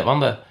låtar,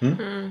 Levande.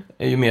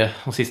 Är ju med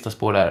de sista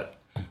spår där.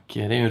 Och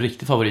det är ju en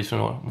riktig favorit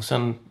från år. Och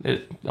sen är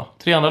det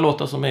 3 andra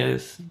låtar som är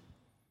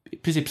i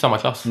princip samma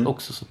klass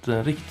också, så det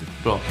är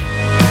riktigt bra.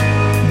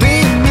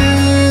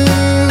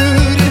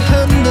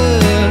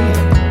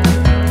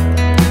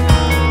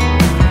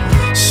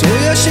 Så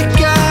jag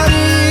checkar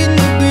in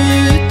och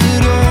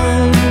byter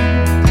om.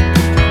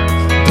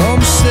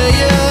 De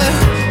säger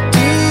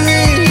du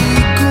är i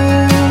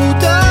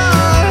goda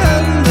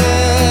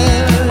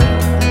händer.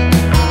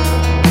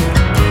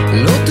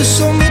 Låter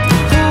som ett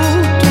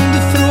hot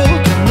under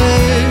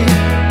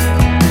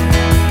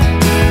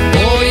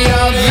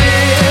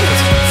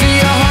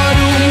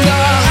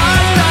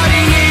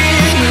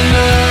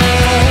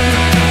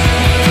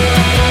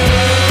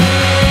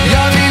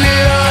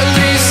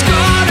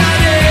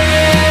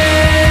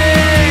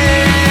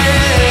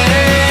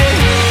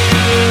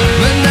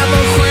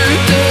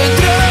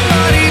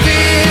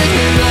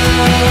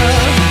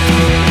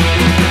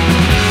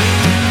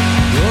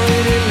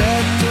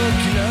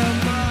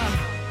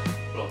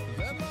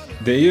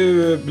Det är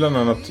ju bland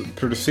annat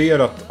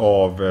producerat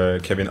av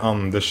Kevin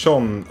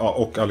Andersson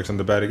och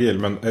Alexander Bergil.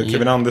 Men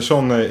Kevin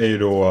Andersson är ju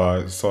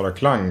då Sara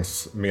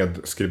Klangs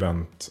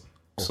medskribent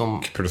och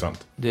som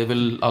producent. Det är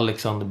väl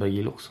Alexander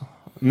Bergil också?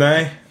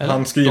 Nej, eller?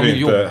 Han skriver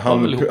inte.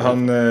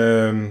 Han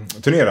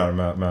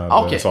turnerar med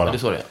okay, Sara. Det är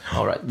så det är.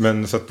 All right.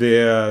 Men så att det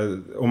är,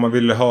 om man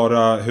vill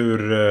höra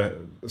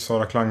hur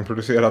Sara Klang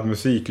producerad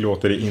musik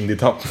låter i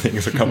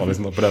indie-tappning så kan man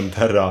lyssna på den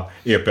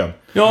Terra-EPn.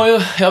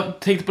 Ja, jag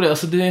tänkte på det.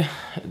 Alltså det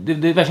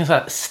är verkligen så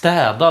här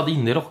städad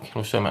indie-rock.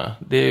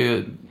 Det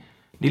är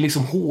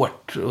liksom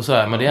hårt och så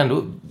här, men det är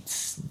ändå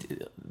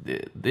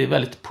det är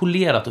väldigt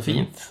polerat och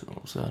fint.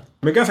 Och så här.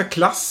 Men ganska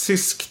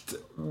klassiskt,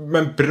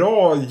 men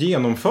bra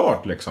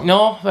genomfört liksom.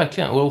 Ja,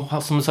 verkligen.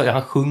 Och som du säger,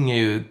 han sjunger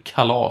ju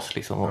kalas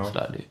liksom. Och så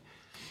där.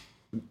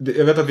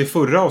 Jag vet att vi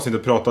förra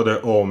avsnittet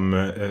pratade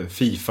om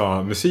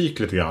FIFA-musik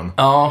lite grann.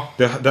 Ja.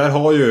 Där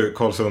har ju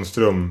Carl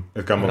Sundström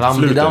ett gammalt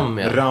Ramdidam,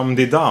 ja.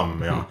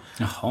 Ramdidam, ja.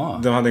 Jaha.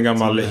 De hade en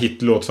gammal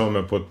hitlåt som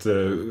är på ett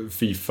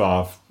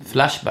FIFA...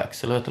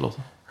 Flashbacks, eller vad heter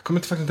låten? Jag kommer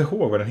faktiskt inte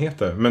ihåg vad den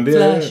heter. Men det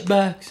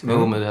Flashbacks.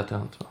 Jo, men det heter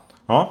den, tror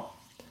jag. Ja.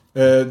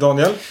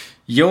 Daniel?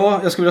 Ja,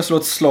 jag skulle vilja slå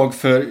ett slag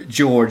för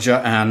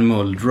Georgia Ann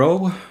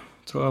Muldrow.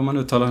 Tror jag man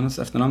uttalar hennes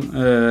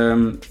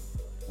efternamn.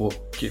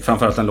 Och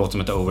framförallt en låt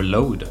som heter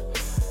Overload.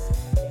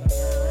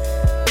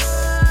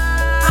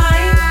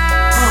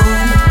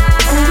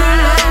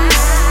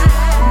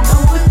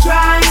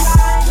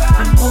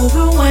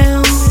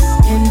 Overwhelmed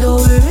and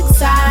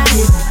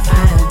overexcited. I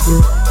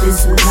built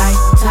this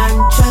lifetime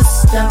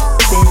trust up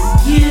in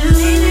you.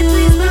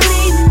 Please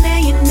believe me,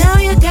 you know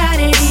you got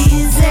it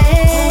easy.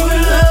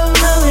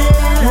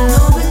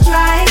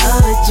 Overdrive.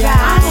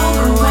 I'm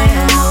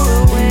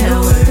overwhelmed and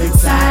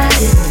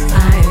overexcited. I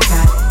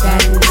got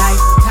that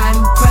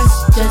lifetime crush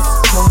just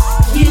for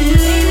you.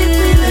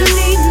 Please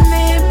believe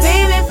me,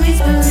 baby,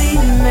 please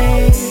believe me.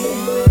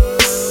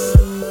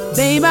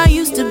 Babe, I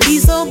used to be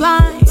so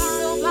blind.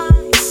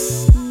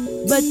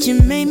 But you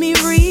made me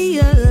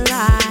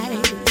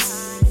realize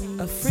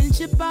a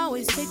friendship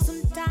always takes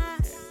some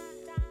time.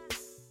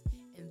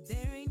 And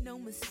there ain't no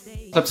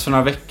mistake. Släpps för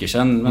några veckor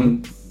sedan,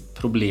 men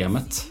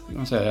problemet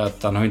är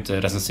att den har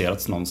inte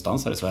recenserats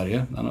någonstans här i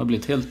Sverige. Den har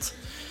blivit helt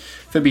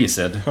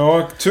förbisedd.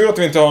 Ja, tur att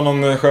vi inte har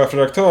någon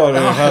chefredaktör i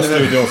den här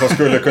studion som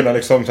skulle kunna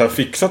liksom så här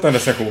fixat en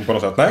recension på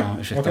något sätt. Nej,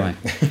 ursäkta mig.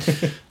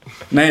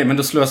 Nej, men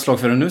då slår jag slag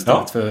för den nu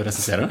istället för att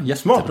recensera.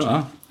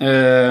 Jättebra.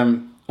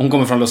 Hon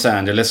kommer från Los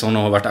Angeles. Hon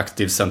har varit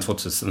aktiv sedan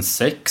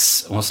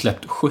 2006. Hon har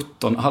släppt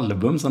 17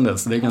 album sedan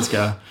dess. Det är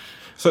ganska...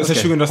 Sen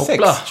 2006?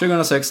 Hoppla.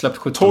 2006 släppt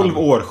 17 12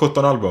 år,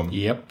 17 album.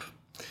 Japp.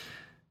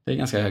 Det är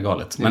ganska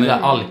galet. Men det är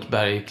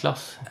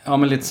Alkberg-klass. Ja,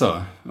 men lite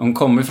så. Hon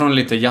kommer från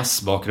lite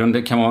jazzbakgrund.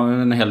 Det kan vara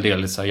en hel del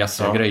lite så här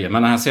jazziga grejer.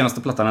 Men den här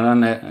senaste plattan,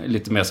 den är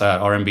lite mer så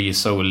här R&B,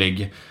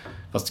 soulig.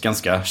 Fast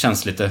ganska,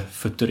 känns lite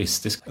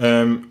futuristisk.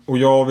 Och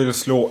jag vill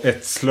slå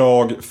ett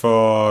slag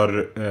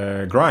för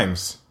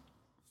Grimes.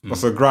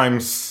 Alltså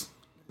Grimes...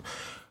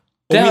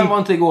 Det här var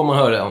inte igår man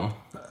hörde om.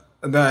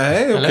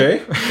 Nej,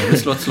 okej. Jag vill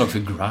slå ett slag för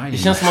Grimes. Det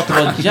känns som att det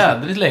var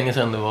jädrigt länge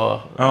sedan det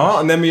var...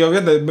 Ja, nej men jag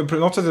vet inte. På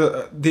något sätt,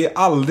 det är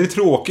aldrig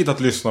tråkigt att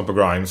lyssna på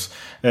Grimes.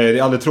 Det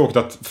är aldrig tråkigt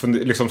att,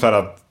 liksom så här,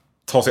 att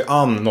ta sig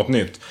an något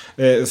nytt.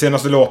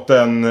 Senaste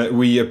låten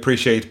We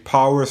Appreciate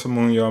Power som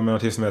hon gör med en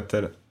artist som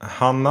heter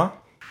Hanna.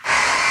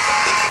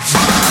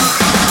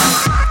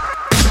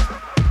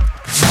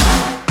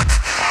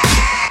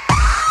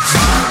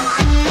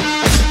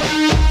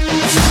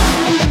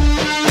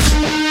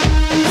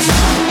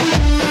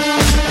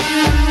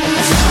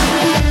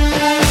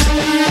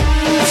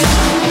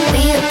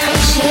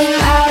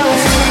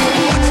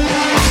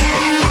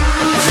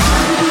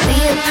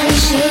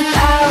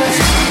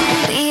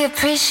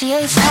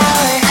 Appreciate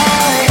power.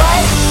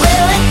 What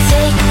will it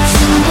take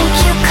to make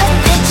you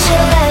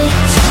capitulate?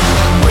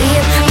 We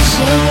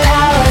appreciate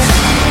power.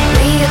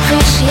 We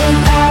appreciate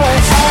power.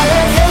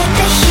 Elevate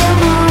the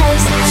human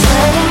race.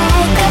 Putting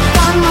makeup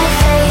on my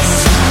face.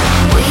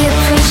 We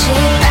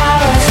appreciate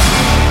power.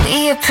 We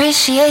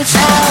appreciate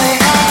power.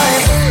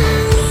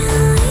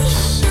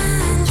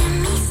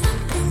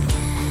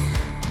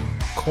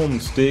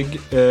 Konstig,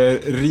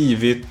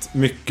 rivigt,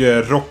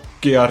 mycket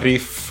rockiga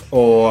riff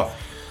och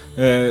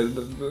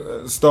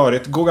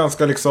störigt. Går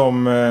ganska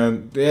liksom,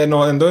 det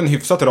är ändå en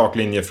hyfsat rak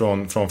linje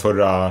från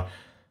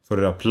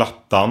förra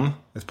plattan.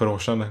 Ett par år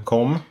sedan den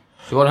kom.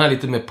 Det var den här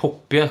lite mer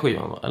poppiga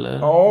skivan, eller?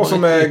 Ja,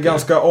 som är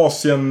ganska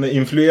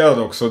Asien-influerad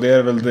också. Det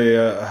är väl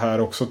det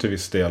här också till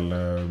viss del.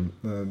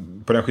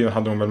 På den skivan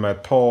hade de väl med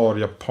ett par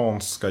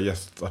japanska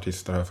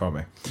gästartister här för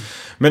mig.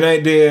 Men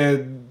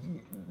nej,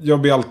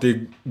 jag blir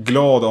alltid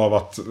glad av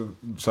att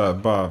så här,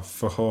 bara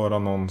få höra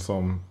någon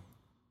som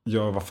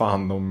gör vad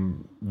fan de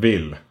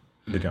vill.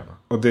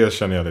 Och det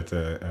känner jag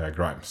lite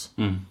Grimes.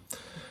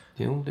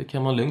 Jo, det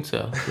kan man lugnt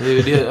säga.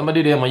 Det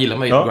är det man gillar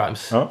med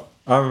Grimes.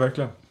 Ja,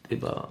 verkligen. Det är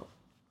bara...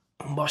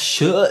 Hon bara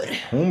kör.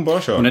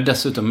 Hon är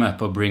dessutom med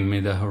på Bring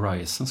Me The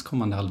Horizons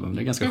kommande album.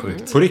 Det är ganska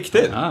sjukt. På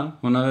riktigt? Ja,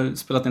 hon har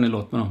spelat in en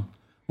låt med dem.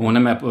 Och hon är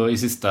med på i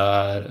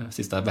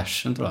sista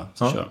versen, tror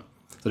jag. Så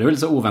det är väl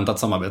så oväntat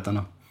samarbete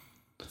ändå.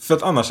 För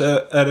att annars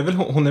är det väl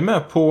hon är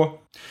med på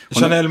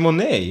Chanel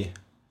Monáe.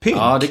 Pink.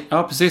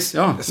 Ja, precis.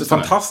 Ja,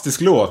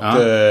 fantastisk låt. Ja.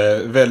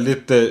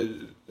 Väldigt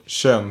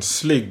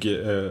könslig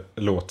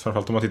låt.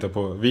 Framförallt om man tittar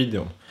på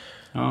videon.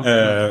 Ja.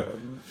 Men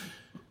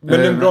det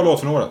är en bra låt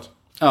från året.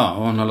 Ja,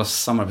 och hon har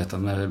samarbetat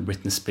med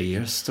Britney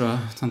Spears, tror jag.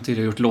 Han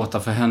tidigare gjort låtar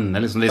för henne.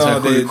 Liksom. Det är så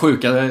här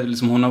sjuka.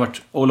 Liksom, hon har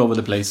varit all over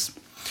the place.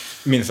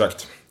 Minst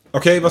sagt.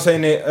 Okej, vad säger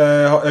ni?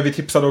 Är vi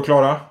tipsade och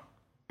klara?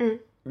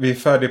 Vi är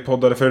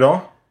färdigpoddade för idag?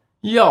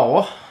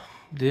 Ja,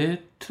 det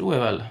tror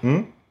jag väl.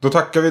 Då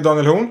tackar vi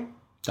Daniel Horn.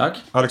 Tack.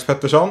 Alex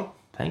Pettersson.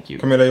 Thank you.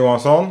 Camilla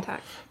Johansson.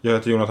 Tack. Jag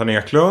heter Jonathan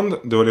Eklund.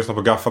 Du har lyssnat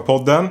på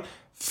Gaffa-podden.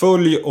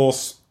 Följ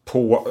oss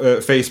på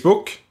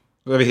Facebook.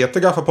 Vi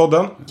heter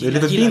Gaffa-podden. Det är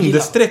lite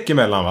bindesträck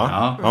emellan,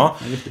 va? Ja.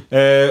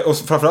 Och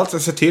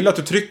framförallt se till att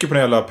du trycker på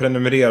den jävla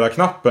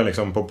prenumerera-knappen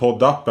liksom, på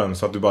poddappen.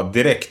 Så att du bara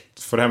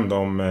direkt får hem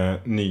de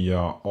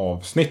nya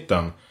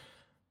avsnitten.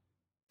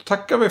 Då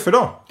tackar vi för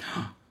idag.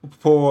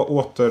 På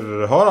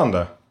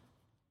återhörande.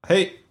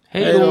 Hej!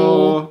 Hej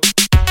då!